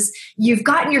spaces, you've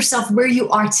gotten yourself where you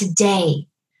are today.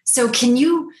 So can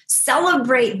you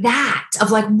celebrate that of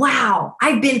wow,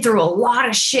 I've been through a lot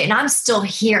of shit and I'm still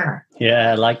here. Yeah,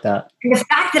 I like that. And the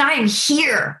fact that I am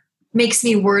here makes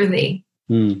me worthy.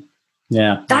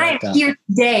 Yeah. That I am here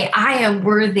today, I am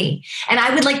worthy. And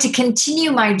I would like to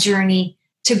continue my journey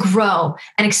to grow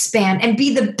and expand and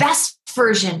be the best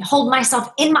version, hold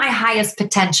myself in my highest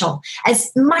potential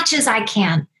as much as I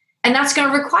can. And that's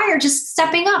going to require just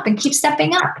stepping up and keep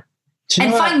stepping up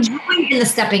and find joy in the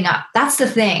stepping up. That's the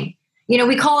thing.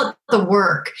 We call it the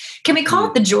work. Can we call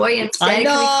it the joy instead? I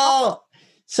know.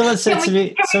 Someone said to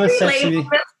me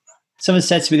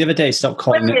the other day, stop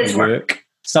calling it the work.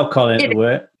 Stop calling it the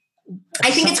work.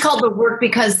 I think it's called the work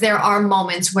because there are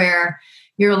moments where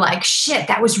you're like, shit,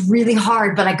 that was really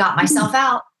hard, but I got myself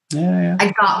out. Yeah.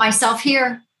 I got myself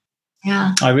here.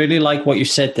 Yeah. I really like what you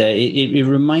said there. It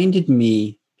reminded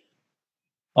me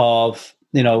of,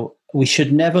 we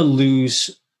should never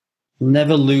lose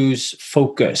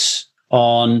focus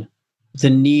on the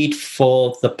need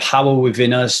for the power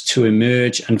within us to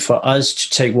emerge and for us to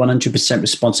take 100%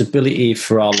 responsibility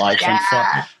for our life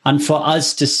and for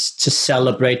us to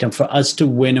celebrate and for us to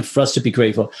win and for us to be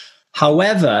grateful.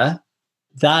 However,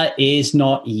 that is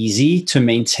not easy to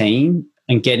maintain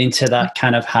and get into that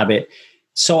kind of habit.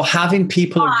 So having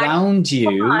people around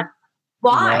you.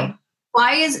 Why?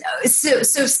 Why is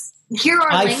so here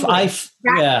are language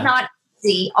that's not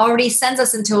easy already sends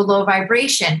us into a low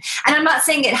vibration. And I'm not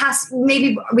saying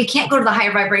maybe we can't go to the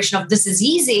higher vibration of this is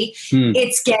easy.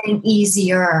 It's getting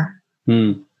easier.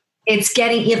 It's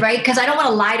getting it right. Because I don't want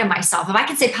to lie to myself. If I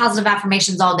can say positive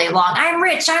affirmations all day long, I'm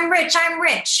rich,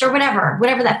 or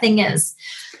whatever that thing is.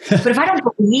 But if I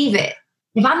don't believe it,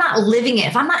 if I'm not living it,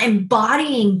 if I'm not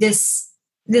embodying this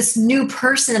new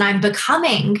person that I'm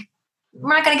becoming,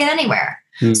 we're not going to get anywhere.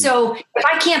 So if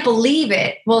I can't believe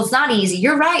it, well, it's not easy.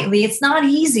 You're right, Lee. It's not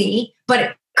easy,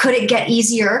 but could it get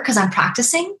easier because I'm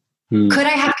practicing? Could I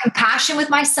have compassion with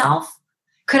myself?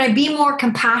 Could I be more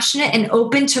compassionate and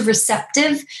open to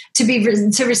receptive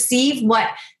to receive what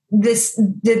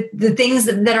the things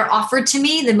that are offered to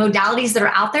me, the modalities that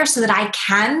are out there, so that I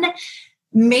can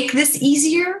make this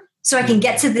easier, so I can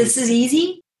get to this is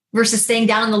easy versus staying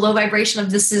down in the low vibration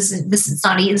of this is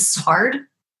not easy, this is hard.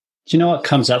 Do you know what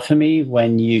comes up for me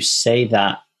when you say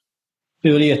that?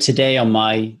 Earlier today on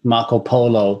my Marco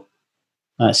Polo,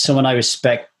 someone I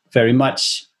respect very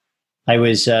much, I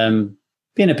was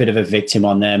being a bit of a victim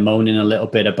on there, moaning a little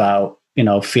bit about,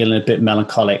 feeling a bit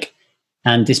melancholic.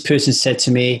 And this person said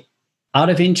to me, out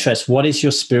of interest, what is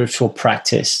your spiritual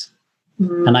practice?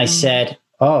 And I said,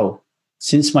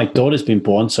 since my daughter's been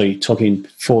born, so you're talking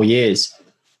 4 years,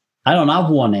 I don't have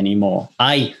one anymore.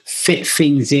 I fit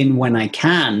things in when I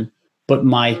can, but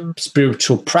my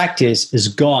spiritual practice is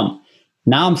gone.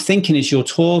 Now I'm thinking as you're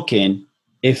talking,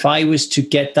 if I was to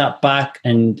get that back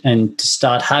and to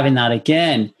start having that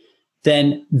again,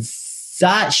 then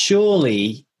that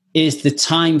surely is the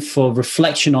time for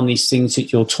reflection on these things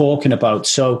that you're talking about.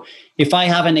 So if I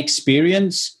have an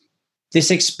experience, this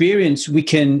experience, we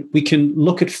can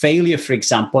look at failure, for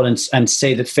example, and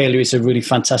say that failure is a really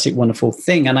fantastic, wonderful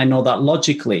thing. And I know that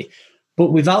logically,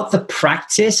 but without the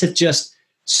practice of just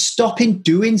stopping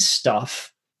doing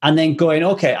stuff and then going,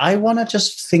 okay, I want to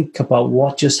just think about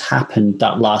what just happened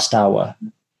that last hour.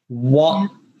 What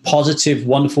positive,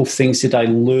 wonderful things did I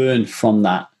learn from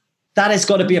that? That has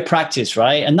got to be a practice,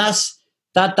 right? And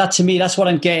that to me, that's what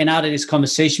I'm getting out of this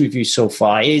conversation with you so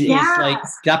far. Is like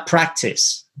that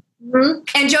practice. Mm-hmm.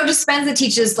 And Joe Dispenza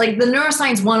teaches like the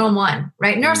neuroscience 101,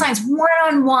 right? Neuroscience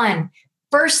 101,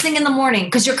 first thing in the morning,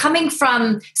 because you're coming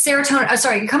from you're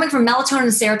coming from melatonin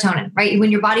and serotonin, right?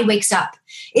 When your body wakes up,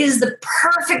 it is the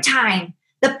perfect time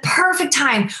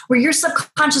where your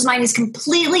subconscious mind is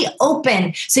completely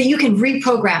open so you can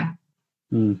reprogram.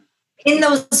 In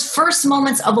those first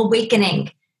moments of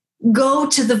awakening, go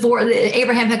to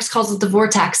Abraham Hicks calls it the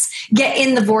vortex. Get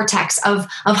in the vortex of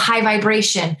high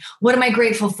vibration. What am I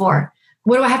grateful for?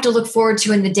 What do I have to look forward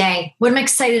to in the day? What am I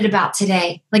excited about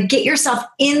today? Like get yourself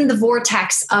in the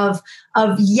vortex of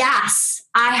yes,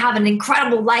 I have an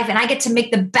incredible life and I get to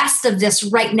make the best of this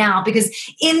right now, because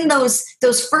in those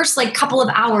first like couple of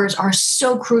hours are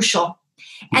so crucial.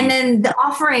 And then the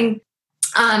offering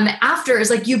after is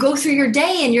like you go through your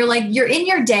day and you're in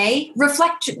your day,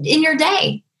 reflect in your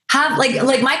day. Have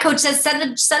like my coach says,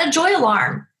 set a joy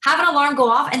alarm. Have an alarm go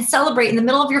off and celebrate in the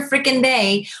middle of your freaking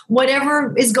day,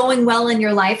 whatever is going well in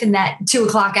your life in that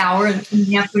 2:00 hour in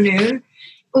the afternoon,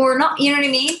 or not. You know what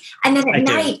I mean? And then at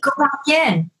night, go back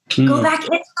in. Go back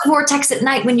into the vortex at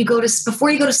night before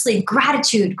you go to sleep.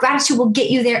 Gratitude will get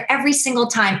you there every single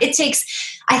time. It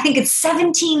takes, I think it's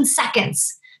 17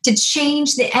 seconds to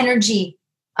change the energy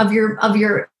of your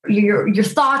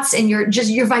thoughts and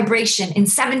your vibration in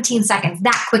 17 seconds.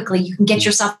 That quickly you can get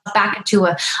yourself back into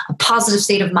a positive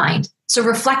state of mind. So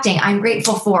reflecting, I'm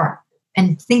grateful for,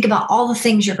 and think about all the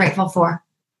things you're grateful for.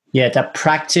 Yeah, that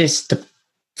practice.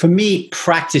 For me,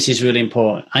 practice is really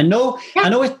important. I know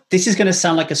this is going to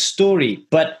sound like a story,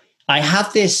 but I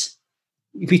have this.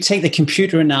 If we take the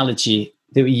computer analogy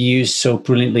that we used so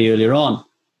brilliantly earlier on,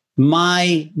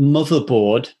 my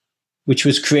motherboard, which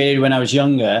was created when I was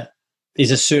younger,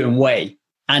 is a certain way.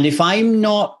 And if I'm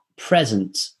not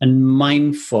present and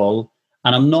mindful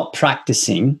and I'm not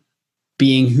practicing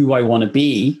being who I want to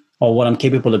be or what I'm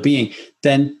capable of being,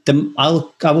 then I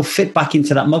will fit back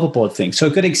into that motherboard thing. So a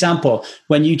good example,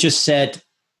 when you just said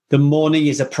the morning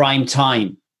is a prime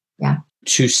time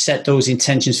to set those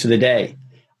intentions for the day,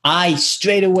 I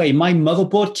straight away, my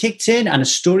motherboard kicked in and a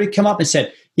story came up and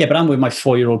said, yeah, but I'm with my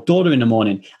 4-year-old daughter in the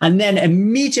morning. And then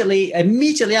immediately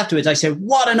afterwards, I said,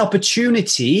 what an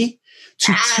opportunity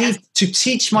to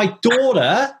teach my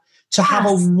daughter to have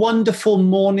a wonderful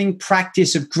morning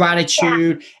practice of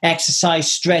gratitude,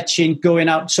 exercise, stretching, going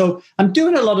out. So I'm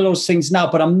doing a lot of those things now,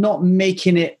 but I'm not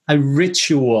making it a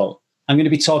ritual. I'm going to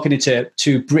be talking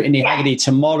to Brittany Haggerty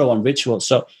tomorrow on ritual.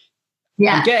 So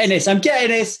I'm getting this.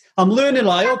 I'm learning.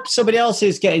 I hope somebody else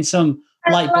is getting some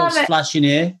light bulbs flashing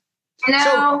here.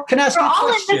 So can I ask you a question? We're all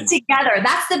in this together.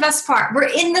 That's the best part. We're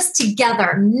in this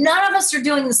together. None of us are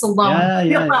doing this alone.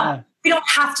 We don't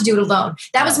have to do it alone.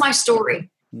 That was my story.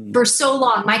 For so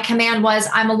long, my command was,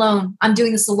 I'm alone. I'm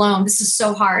doing this alone. This is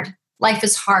so hard. Life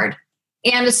is hard.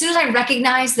 And as soon as I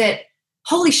recognized that,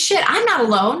 holy shit, I'm not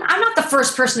alone. I'm not the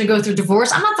first person to go through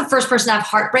divorce. I'm not the first person to have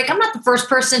heartbreak. I'm not the first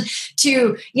person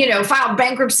to, file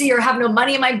bankruptcy or have no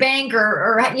money in my bank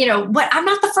or but I'm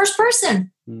not the first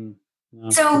person.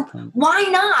 So why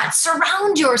not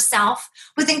surround yourself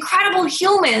with incredible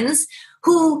humans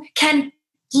who can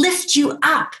lift you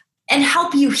up and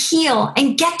help you heal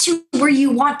and get to where you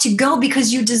want to go,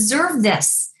 because you deserve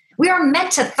this. We are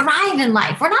meant to thrive in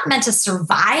life. We're not meant to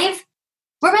survive.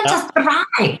 We're meant to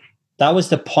thrive. That was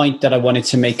the point that I wanted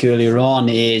to make earlier on,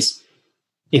 is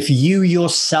if you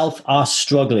yourself are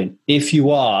struggling, if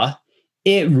you are,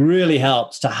 it really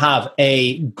helps to have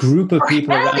a group of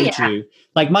people around you.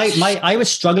 Like I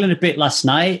was struggling a bit last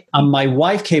night, and my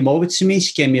wife came over to me.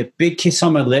 She gave me a big kiss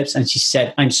on my lips, and she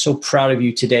said, "I'm so proud of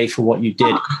you today for what you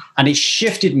did." And it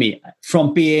shifted me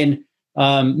from being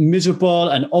miserable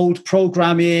and old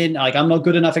programming, like I'm not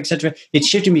good enough, etc. It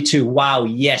shifted me to, wow,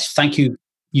 yes, thank you.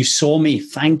 You saw me.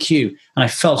 Thank you. And I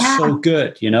felt so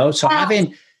good, So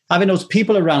having those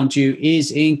people around you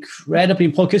is incredibly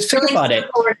important. Because think about it.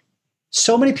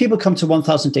 So many people come to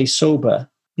 1000 Days Sober.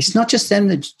 It's not just them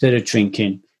that are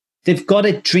drinking. They've got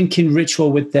a drinking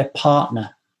ritual with their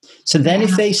partner. So then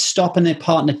if they stop and their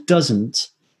partner doesn't,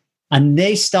 and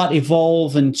they start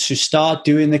evolving to start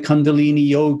doing the Kundalini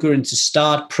yoga and to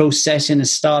start processing and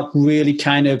start really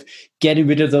kind of getting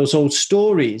rid of those old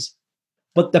stories,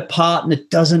 but the partner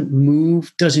doesn't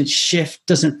move, doesn't shift,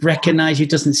 doesn't recognize you,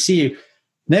 doesn't see you,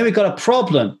 then we've got a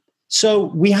problem. So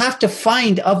we have to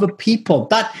find other people.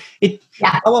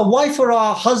 Our wife or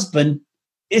our husband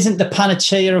isn't the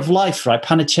panacea of life, right?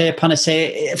 Panacea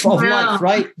of life,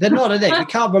 right? They're not, are they? You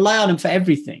can't rely on them for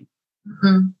everything.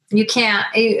 Mm-hmm. You can't.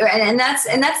 And that's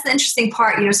the interesting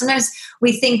part. Sometimes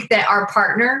we think that our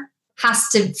partner has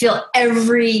to feel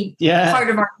every part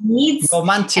of our needs.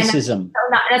 Romanticism.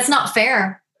 That's not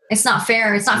fair. It's not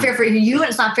fair. It's not fair for you, and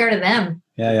it's not fair to them.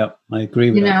 Yeah. I agree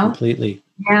with that completely.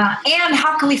 Yeah. And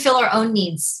how can we fill our own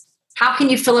needs? How can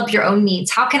you fill up your own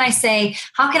needs? How can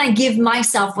I give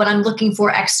myself what I'm looking for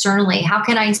externally? How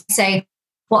can I say,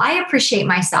 well, I appreciate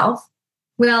myself.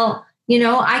 Well,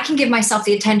 I can give myself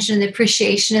the attention and the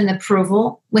appreciation and the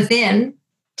approval within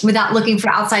without looking for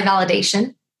outside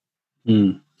validation.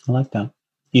 I like that.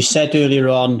 You said earlier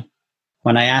on,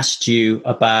 when I asked you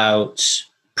about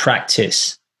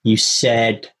practice, you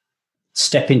said,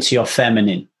 step into your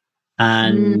feminine.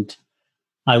 And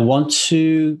I want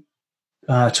to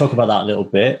talk about that a little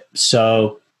bit.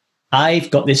 So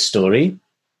I've got this story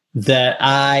that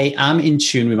I am in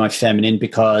tune with my feminine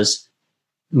because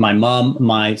my mom,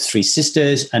 my 3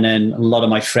 sisters, and then a lot of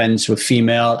my friends were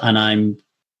female, and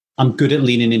I'm good at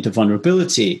leaning into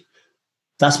vulnerability.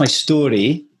 That's my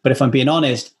story. But if I'm being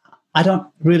honest, I don't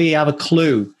really have a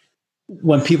clue.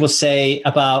 When people say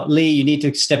about, Lee, you need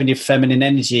to step into your feminine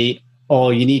energy,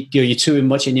 or you're too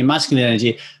much in your masculine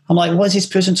energy, I'm like, what is this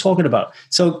person talking about?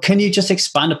 So can you just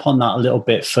expand upon that a little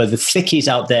bit for the thickies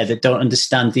out there that don't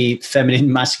understand the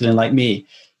feminine, masculine like me?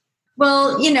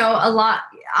 Well,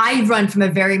 I run from a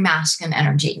very masculine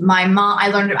energy. My mom,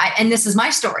 and this is my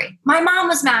story. My mom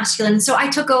was masculine. So I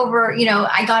took over,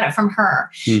 I got it from her.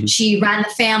 Mm-hmm. She ran the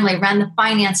family, ran the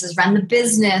finances, ran the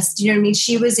business. Do you know what I mean?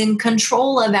 She was in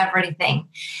control of everything.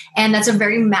 And that's a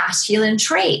very masculine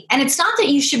trait. And it's not that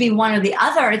you should be one or the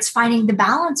other. It's finding the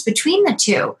balance between the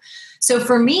two. So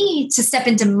for me to step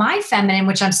into my feminine,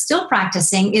 which I'm still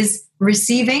practicing, is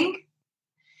receiving,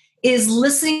 is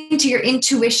listening to your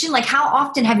intuition. Like, how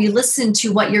often have you listened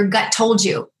to what your gut told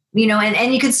you?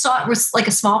 And you can start with like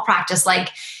a small practice. Like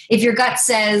if your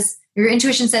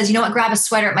intuition says, grab a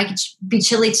sweater, it might be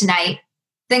chilly tonight,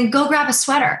 then go grab a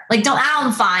sweater. Like,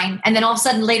 I'm fine. And then all of a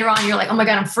sudden later on, you're like, oh my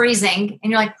God, I'm freezing.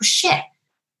 And you're like, well, shit,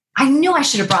 I knew I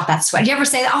should have brought that sweater. Do you ever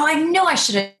say that? Oh, I knew I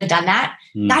should have done that.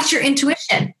 That's your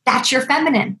intuition. That's your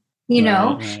feminine.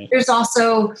 Right. There's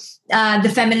also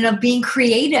the feminine of being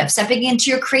creative, stepping into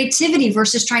your creativity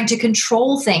versus trying to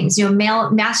control things.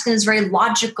 Masculine is very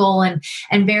logical and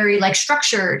very like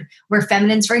structured, where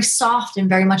feminine is very soft and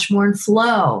very much more in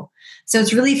flow. So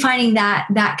it's really finding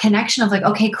that connection of like,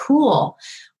 okay, cool.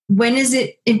 When is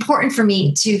it important for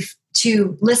me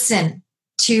to listen,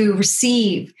 to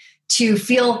receive, to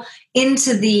feel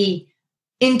into the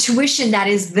intuition that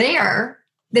is there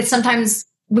that sometimes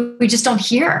we just don't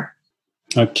hear?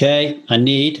 Okay, I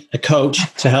need a coach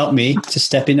to help me to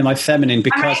step into my feminine,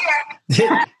 because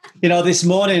this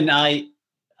morning I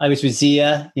was with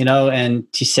Zia, and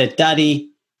she said, Daddy,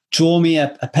 draw me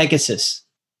a Pegasus.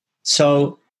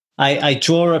 So I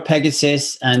draw a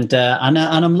Pegasus and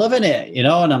I'm loving it, you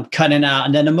know, and I'm cutting out.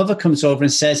 And then the mother comes over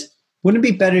and says, wouldn't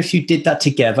it be better if you did that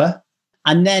together?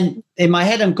 And then in my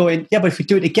head, I'm going, yeah, but if we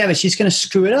do it together, she's going to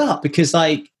screw it up because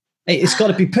like, it's got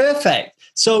to be perfect.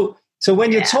 So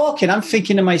when you're talking, I'm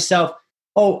thinking to myself,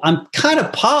 oh, I'm kind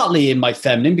of partly in my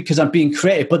feminine because I'm being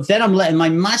creative, but then I'm letting my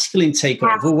masculine take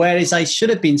over. Whereas I should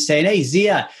have been saying, hey,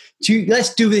 Zia,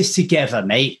 let's do this together,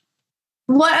 mate.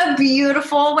 What a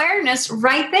beautiful awareness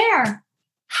right there.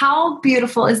 How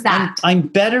beautiful is that? I'm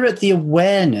better at the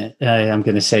awareness. I'm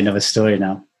going to say another story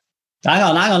now. Hang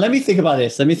on. Let me think about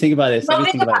this. Okay,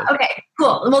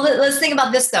 cool. Well, let's think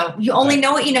about this, though. You only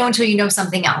know what you know until you know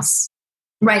something else.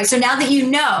 Right. So now that you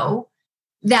know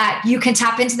that you can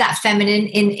tap into that feminine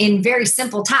in very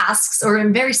simple tasks or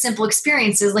in very simple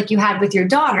experiences like you had with your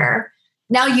daughter,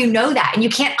 now you know that and you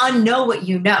can't unknow what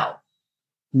you know.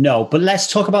 No, but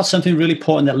let's talk about something really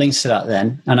important that links to that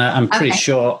then. And I'm pretty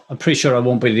sure I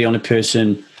won't be the only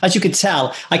person. As you could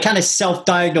tell, I kind of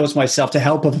self-diagnose myself to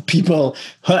help other people,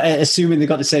 assuming they've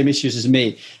got the same issues as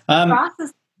me.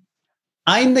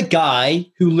 I'm the guy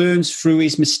who learns through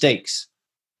his mistakes.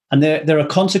 And there are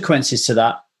consequences to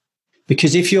that.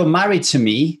 Because if you're married to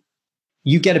me,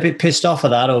 you get a bit pissed off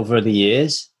of that over the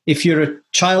years. If you're a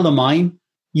child of mine,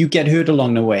 you get hurt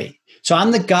along the way. So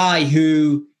I'm the guy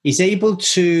who is able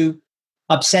to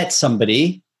upset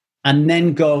somebody and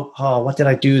then go, oh, what did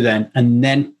I do then? And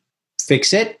then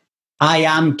fix it. I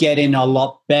am getting a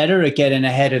lot better at getting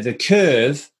ahead of the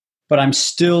curve, but I'm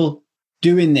still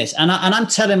doing this. And I'm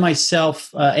telling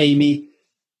myself, Amy,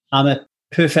 I'm a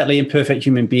perfectly imperfect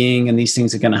human being and these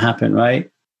things are going to happen, right?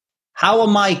 How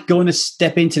am I going to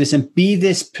step into this and be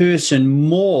this person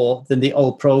more than the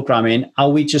old programming? Are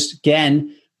we just,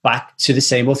 again, back to the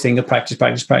same old thing of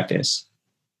practice?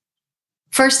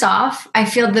 First off, I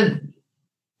feel the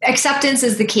acceptance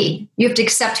is the key. You have to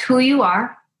accept who you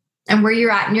are and where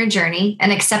you're at in your journey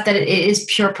and accept that it is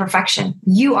pure perfection.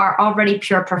 You are already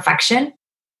pure perfection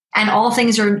and all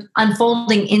things are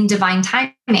unfolding in divine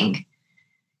timing.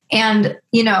 And,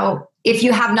 you know, if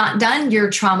you have not done your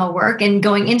trauma work and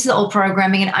going into the old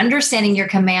programming and understanding your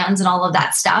commands and all of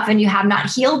that stuff, and you have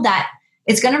not healed that,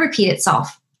 it's going to repeat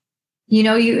itself. You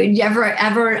know, you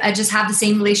ever just have the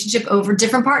same relationship over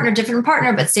different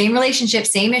partner, but same relationship,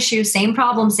 same issue, same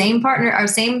problem, same partner, or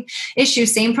same issue,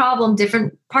 same problem,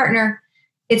 different partner.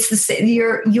 It's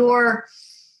you're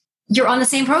on the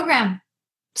same program.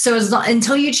 So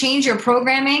until you change your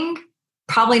programming,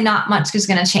 probably not much is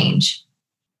going to change.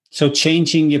 So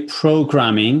changing your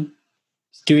programming,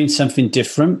 doing something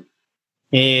different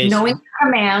is...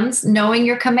 Knowing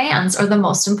your commands are the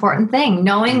most important thing.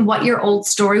 Knowing what your old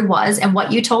story was and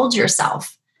what you told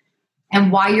yourself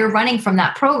and why you're running from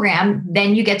that program,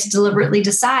 then you get to deliberately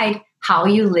decide how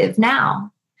you live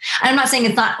now. And I'm not saying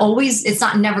it's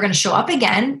not never going to show up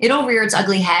again. It'll rear its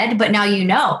ugly head, but now you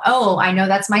know, oh, I know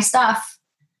that's my stuff.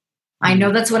 I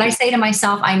know that's what I say to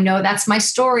myself. I know that's my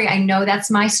story.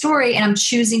 And I'm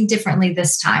choosing differently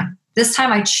this time. This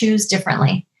time I choose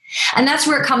differently. And that's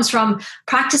where it comes from,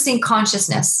 practicing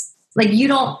consciousness. Like you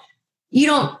don't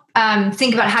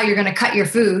think about how you're going to cut your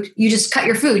food. You just cut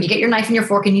your food. You get your knife and your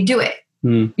fork and you do it.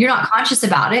 You're not conscious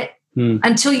about it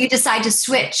until you decide to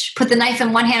switch. Put the knife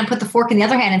in one hand, put the fork in the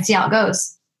other hand and see how it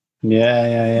goes.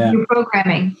 Yeah. New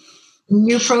programming.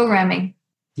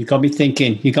 You got me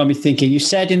thinking. You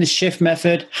said in the shift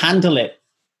method, handle it.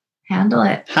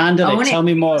 Tell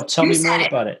me more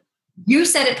about it. You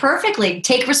said it perfectly.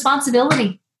 Take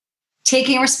responsibility.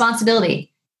 Taking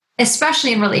responsibility,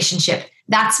 especially in relationship.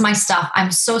 That's my stuff.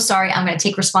 I'm so sorry. I'm going to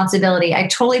take responsibility. I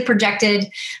totally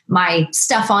projected my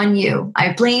stuff on you.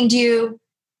 I blamed you,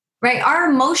 right? Our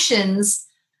emotions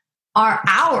are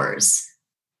ours.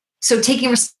 So taking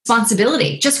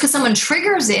responsibility, just because someone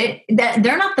triggers it, that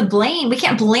they're not the blame. We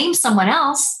can't blame someone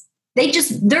else.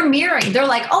 They're mirroring. They're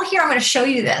like, oh, here, I'm going to show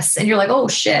you this. And you're like, oh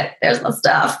shit, there's my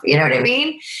stuff. You know what I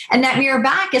mean? And that mirror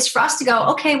back is for us to go,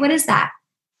 okay, what is that?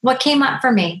 What came up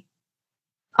for me?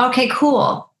 Okay,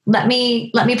 cool. Let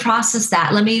me process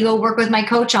that. Let me go work with my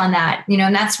coach on that. You know,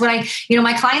 and that's what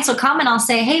my clients will come and I'll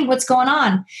say, hey, what's going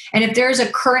on? And if there's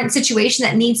a current situation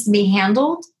that needs to be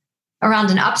handled around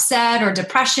an upset or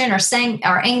depression or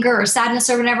anger or sadness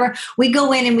or whatever, we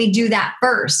go in and we do that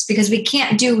first because we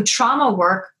can't do trauma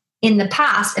work in the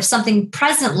past if something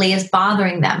presently is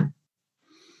bothering them.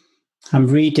 I'm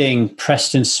reading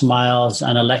Preston Smiles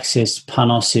and Alexis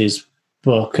Panos's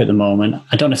book at the moment.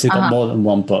 I don't know if they've got more than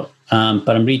one book, but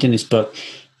I'm reading this book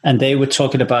and they were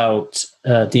talking about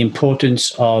the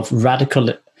importance of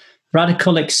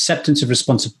radical acceptance of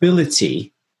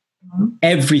responsibility.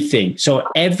 Everything. So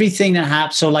everything that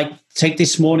happens. So like take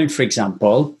this morning, for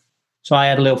example, So I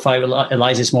had a little fight with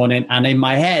Eliza this morning, and in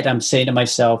my head, I'm saying to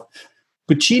myself,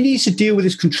 but she needs to deal with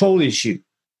this control issue.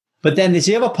 But then there's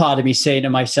the other part of me saying to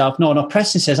myself, no,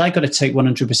 Preston says I got to take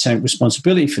 100%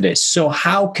 responsibility for this. So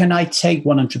how can I take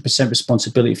 100%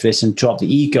 responsibility for this and drop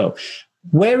the ego?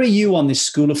 Where are you on this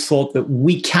school of thought that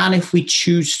we can, if we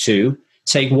choose to,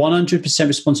 take 100%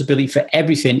 responsibility for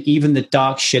everything, even the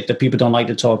dark shit that people don't like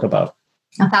to talk about?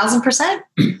 1,000%.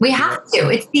 We have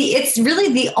to. It's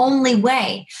really the only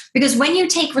way, because when you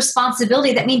take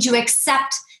responsibility, that means you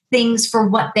accept things for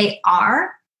what they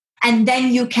are, and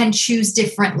then you can choose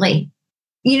differently.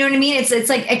 You know what I mean? It's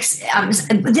like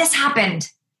this happened,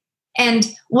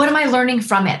 and what am I learning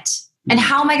from it, and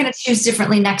how am I going to choose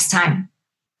differently next time?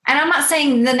 And I'm not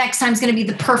saying the next time is going to be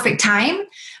the perfect time,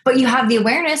 but you have the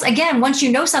awareness. Again, once you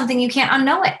know something, you can't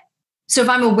unknow it. So if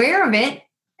I'm aware of it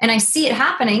and I see it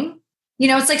happening.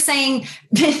 It's like saying,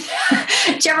 do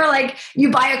you ever like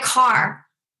you buy a car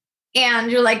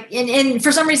and you're like, and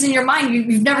for some reason in your mind,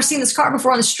 you've never seen this car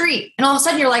before on the street. And all of a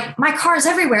sudden you're like, my car is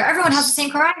everywhere. Everyone has the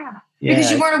same car I have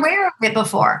because you weren't aware of it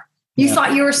before. You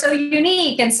thought you were so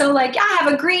unique. And so like, I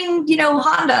have a green,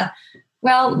 Honda.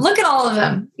 Well, look at all of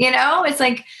them, it's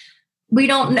like,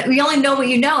 we only know what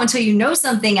you know until you know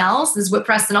something else, is what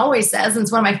Preston always says. And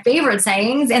it's one of my favorite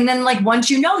sayings. And then like,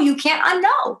 once you know, you can't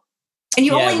unknow. And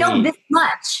you only know this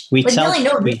much. You only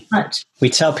know this much. We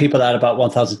tell people that about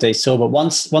 1,000 Days Sober.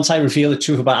 Once I reveal the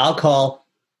truth about alcohol,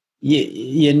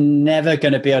 you're never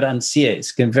going to be able to unsee it.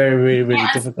 It's going to be very, really, really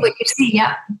difficult. What you see,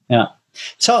 yeah.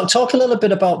 Talk a little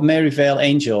bit about Maryvale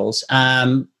Angels,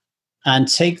 and I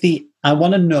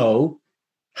want to know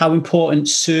how important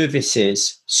service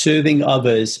is, serving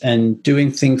others and doing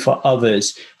things for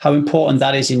others, how important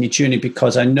that is in your journey,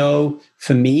 because I know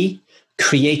for me,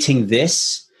 creating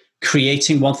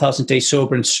 1,000 Days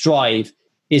Sober and Strive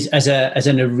is as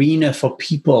an arena for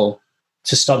people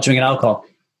to stop drinking alcohol,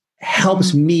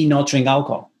 helps me not drink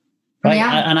alcohol. Right.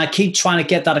 Yeah. And I keep trying to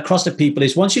get that across to people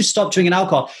is once you stop drinking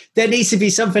alcohol, there needs to be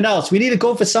something else. We need to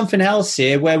go for something else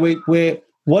here where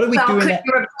what are we doing? Could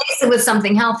you replace it with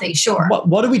something healthy? Sure.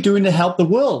 What are we doing to help the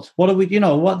world? What are we,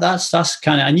 that's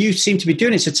kind of, and you seem to be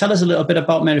doing it. So tell us a little bit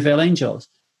about Maryvale Angels.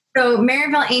 So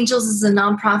Maryvale Angels is a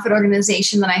nonprofit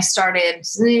organization that I started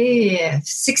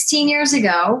 16 years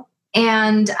ago.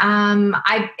 And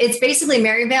it's basically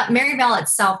Maryvale. Maryvale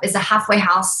itself is a halfway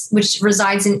house, which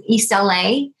resides in East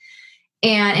LA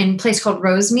and in a place called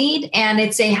Rosemead. And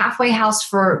it's a halfway house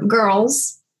for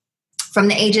girls from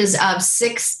the ages of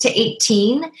 6 to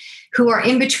 18 who are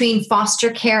in between foster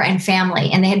care and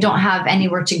family, and they don't have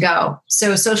anywhere to go.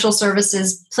 So social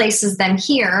services places them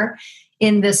here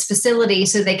in this facility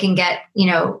so they can get,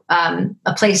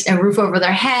 a roof over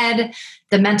their head,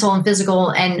 the mental and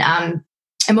physical and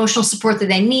emotional support that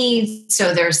they need.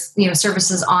 So there's,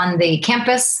 services on the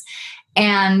campus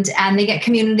and they get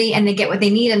community and they get what they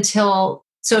need until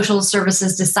social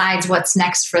services decides what's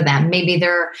next for them. Maybe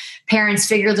their parents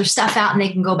figure their stuff out and they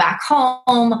can go back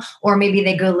home, or maybe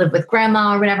they go live with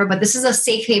grandma or whatever, but this is a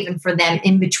safe haven for them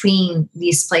in between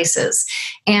these places.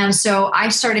 And so I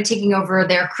started taking over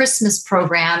their Christmas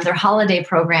program, their holiday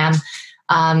program,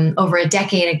 over a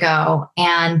decade ago.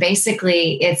 And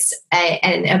basically it's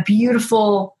a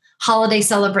beautiful holiday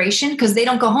celebration because they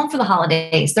don't go home for the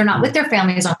holidays. They're not with their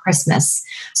families on Christmas.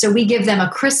 So we give them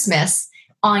a Christmas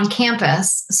on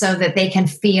campus so that they can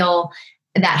feel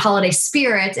that holiday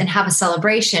spirit and have a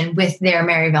celebration with their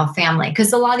Maryvale family.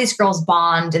 Because a lot of these girls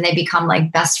bond and they become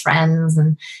like best friends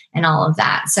and all of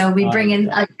that. So we bring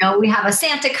in, we have a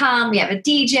Santa come, we have a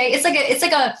DJ. It's like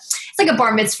a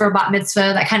bar mitzvah, bat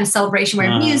mitzvah, that kind of celebration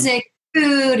where music,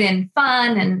 food, and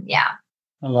fun, and yeah.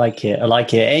 I like it.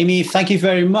 Amy, thank you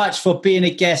very much for being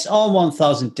a guest on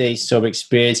 1,000 Days Sober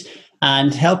Experience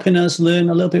and helping us learn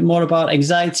a little bit more about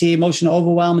anxiety, emotional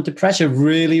overwhelm, and depression.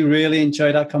 Really, really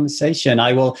enjoyed that conversation.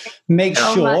 I will make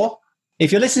sure,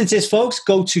 if you're listening to this, folks,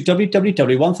 go to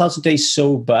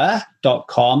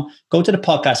www.1000dayssober.com, go to the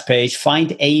podcast page,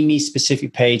 find Amy's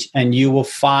specific page, and you will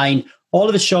find all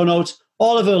of the show notes,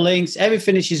 all of her links,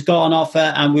 everything that she's got on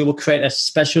offer, and we will create a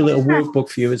special little workbug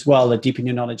for you as well to deepen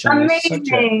your knowledge on this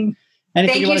subject.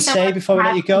 Anything you want to say before we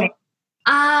let you go?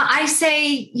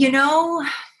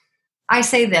 I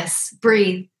say this,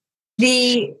 breathe.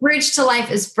 The bridge to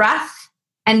life is breath.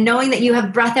 And knowing that you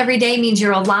have breath every day means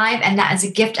you're alive, and that is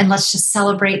a gift. And let's just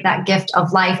celebrate that gift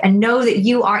of life and know that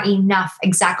you are enough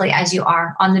exactly as you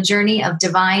are on the journey of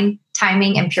divine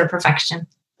timing and pure perfection.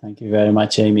 Thank you very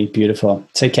much, Amy. Beautiful.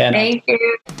 Take care now. Thank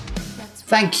you.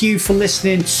 Thank you for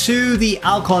listening to the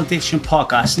Alcohol Addiction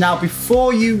Podcast. Now,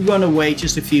 before you run away,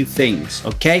 just a few things,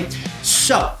 okay?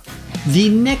 So, The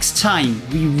next time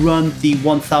we run the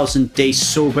 1000 Day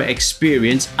Sober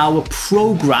Experience, our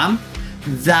program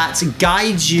that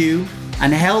guides you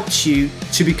and helps you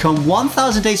to become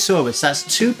 1000 days sober. So that's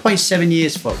 2.7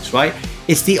 years, folks, right?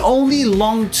 It's the only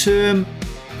long-term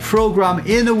program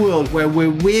in the world where we're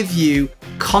with you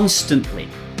constantly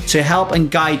to help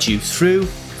and guide you through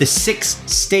the 6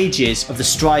 stages of the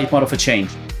Strive model for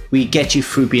change. We get you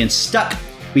through being stuck.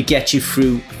 We get you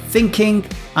through thinking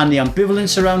and the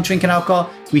ambivalence around drinking alcohol.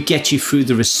 We get you through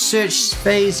the research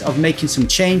phase of making some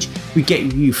change. We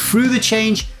get you through the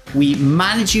change. We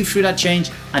manage you through that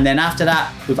change. And then after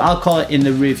that, with alcohol in the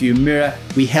rearview mirror,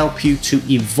 we help you to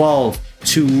evolve,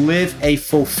 to live a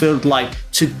fulfilled life,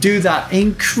 to do that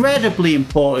incredibly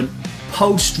important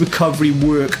post-recovery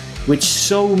work, which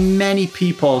so many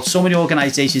people, so many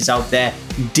organizations out there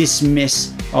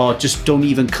dismiss or just don't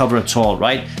even cover at all,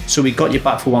 right? So we got you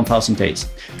back for 1000 days.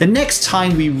 The next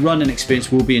time we run an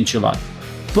experience will be in July.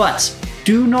 But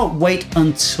do not wait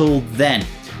until then.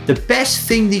 The best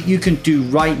thing that you can do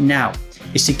right now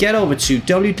is to get over to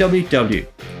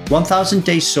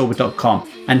www.1000dayssober.com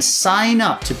and sign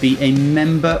up to be a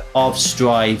member of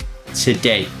Strive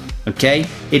today. Okay,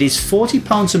 it is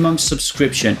 £40 a month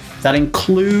subscription. That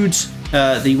includes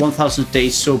the 1000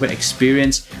 Days Sober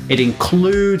Experience. It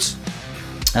includes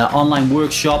online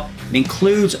workshop. It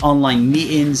includes online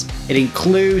meetings. It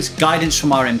includes guidance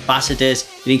from our ambassadors.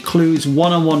 It includes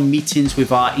one-on-one meetings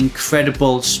with our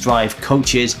incredible Strive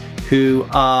coaches who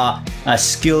are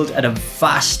skilled at a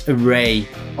vast array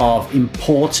of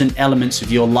important elements of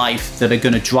your life that are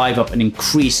going to drive up and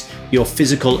increase your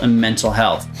physical and mental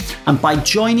health. And by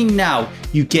joining now,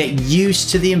 you get used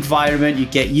to the environment, you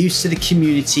get used to the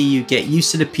community, you get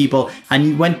used to the people,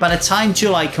 and by the time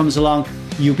July comes along,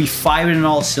 you'll be firing on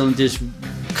all cylinders,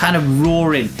 kind of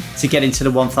roaring to get into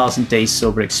the 1000 Days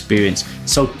Sober Experience.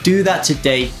 So do that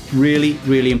today. Really,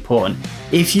 really important.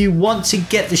 If you want to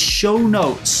get the show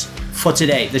notes for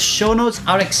today, the show notes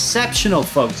are exceptional,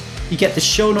 folks. You get the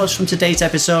show notes from today's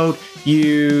episode.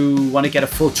 You want to get a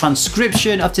full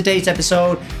transcription of today's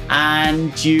episode,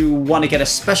 and you want to get a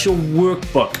special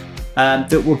workbook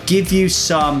that will give you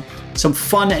some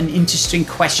fun and interesting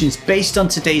questions based on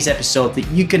today's episode that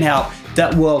you can help,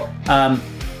 that will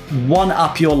one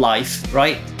up your life,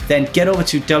 right? Then get over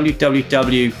to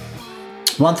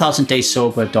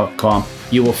www.1000dayssober.com.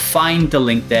 You will find the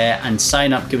link there and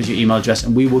sign up, give us your email address,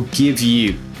 and we will give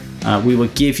you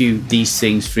these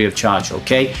things free of charge,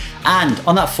 okay? And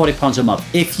on that £40 a month,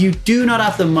 if you do not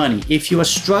have the money, if you are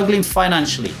struggling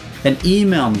financially, then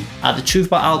email me at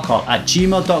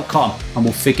thetruthaboutalcohol@gmail.com and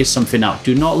we'll figure something out.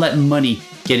 Do not let money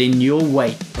get in your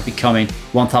way of becoming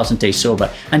 1000 days sober.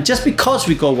 And just because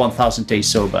we go 1000 days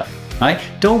sober, right?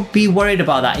 Don't be worried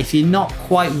about that if you're not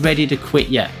quite ready to quit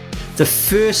yet. The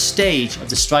first stage of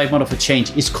the Strive model for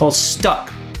change is called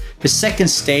stuck. The second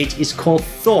stage is called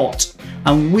thought.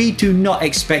 And we do not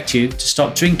expect you to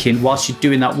stop drinking whilst you're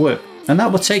doing that work. And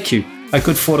that will take you a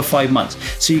good 4 to 5 months.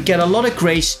 So you get a lot of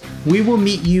grace. We will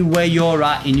meet you where you're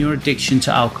at in your addiction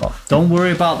to alcohol. Don't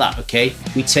worry about that, okay?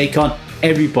 We take on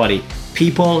everybody.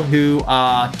 People who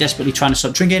are desperately trying to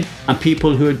stop drinking, and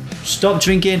people who have stopped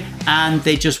drinking and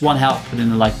they just want help putting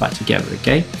their life back together,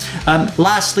 okay?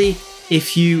 Lastly,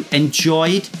 if you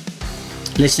enjoyed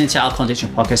listening to Alcohol Addiction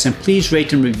Podcast, then please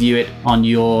rate and review it on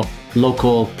your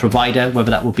local provider, whether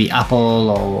that will be Apple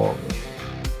or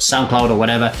SoundCloud or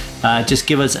whatever. Just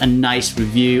give us a nice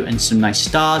review and some nice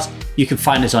stars. You can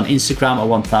find us on Instagram at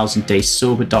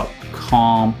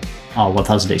 1000dayssober.com or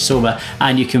 1000 Days Sober,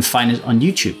 and you can find us on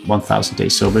YouTube, 1000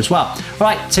 Days Sober as well. All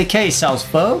right, take care of yourselves,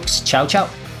 folks. Ciao, ciao.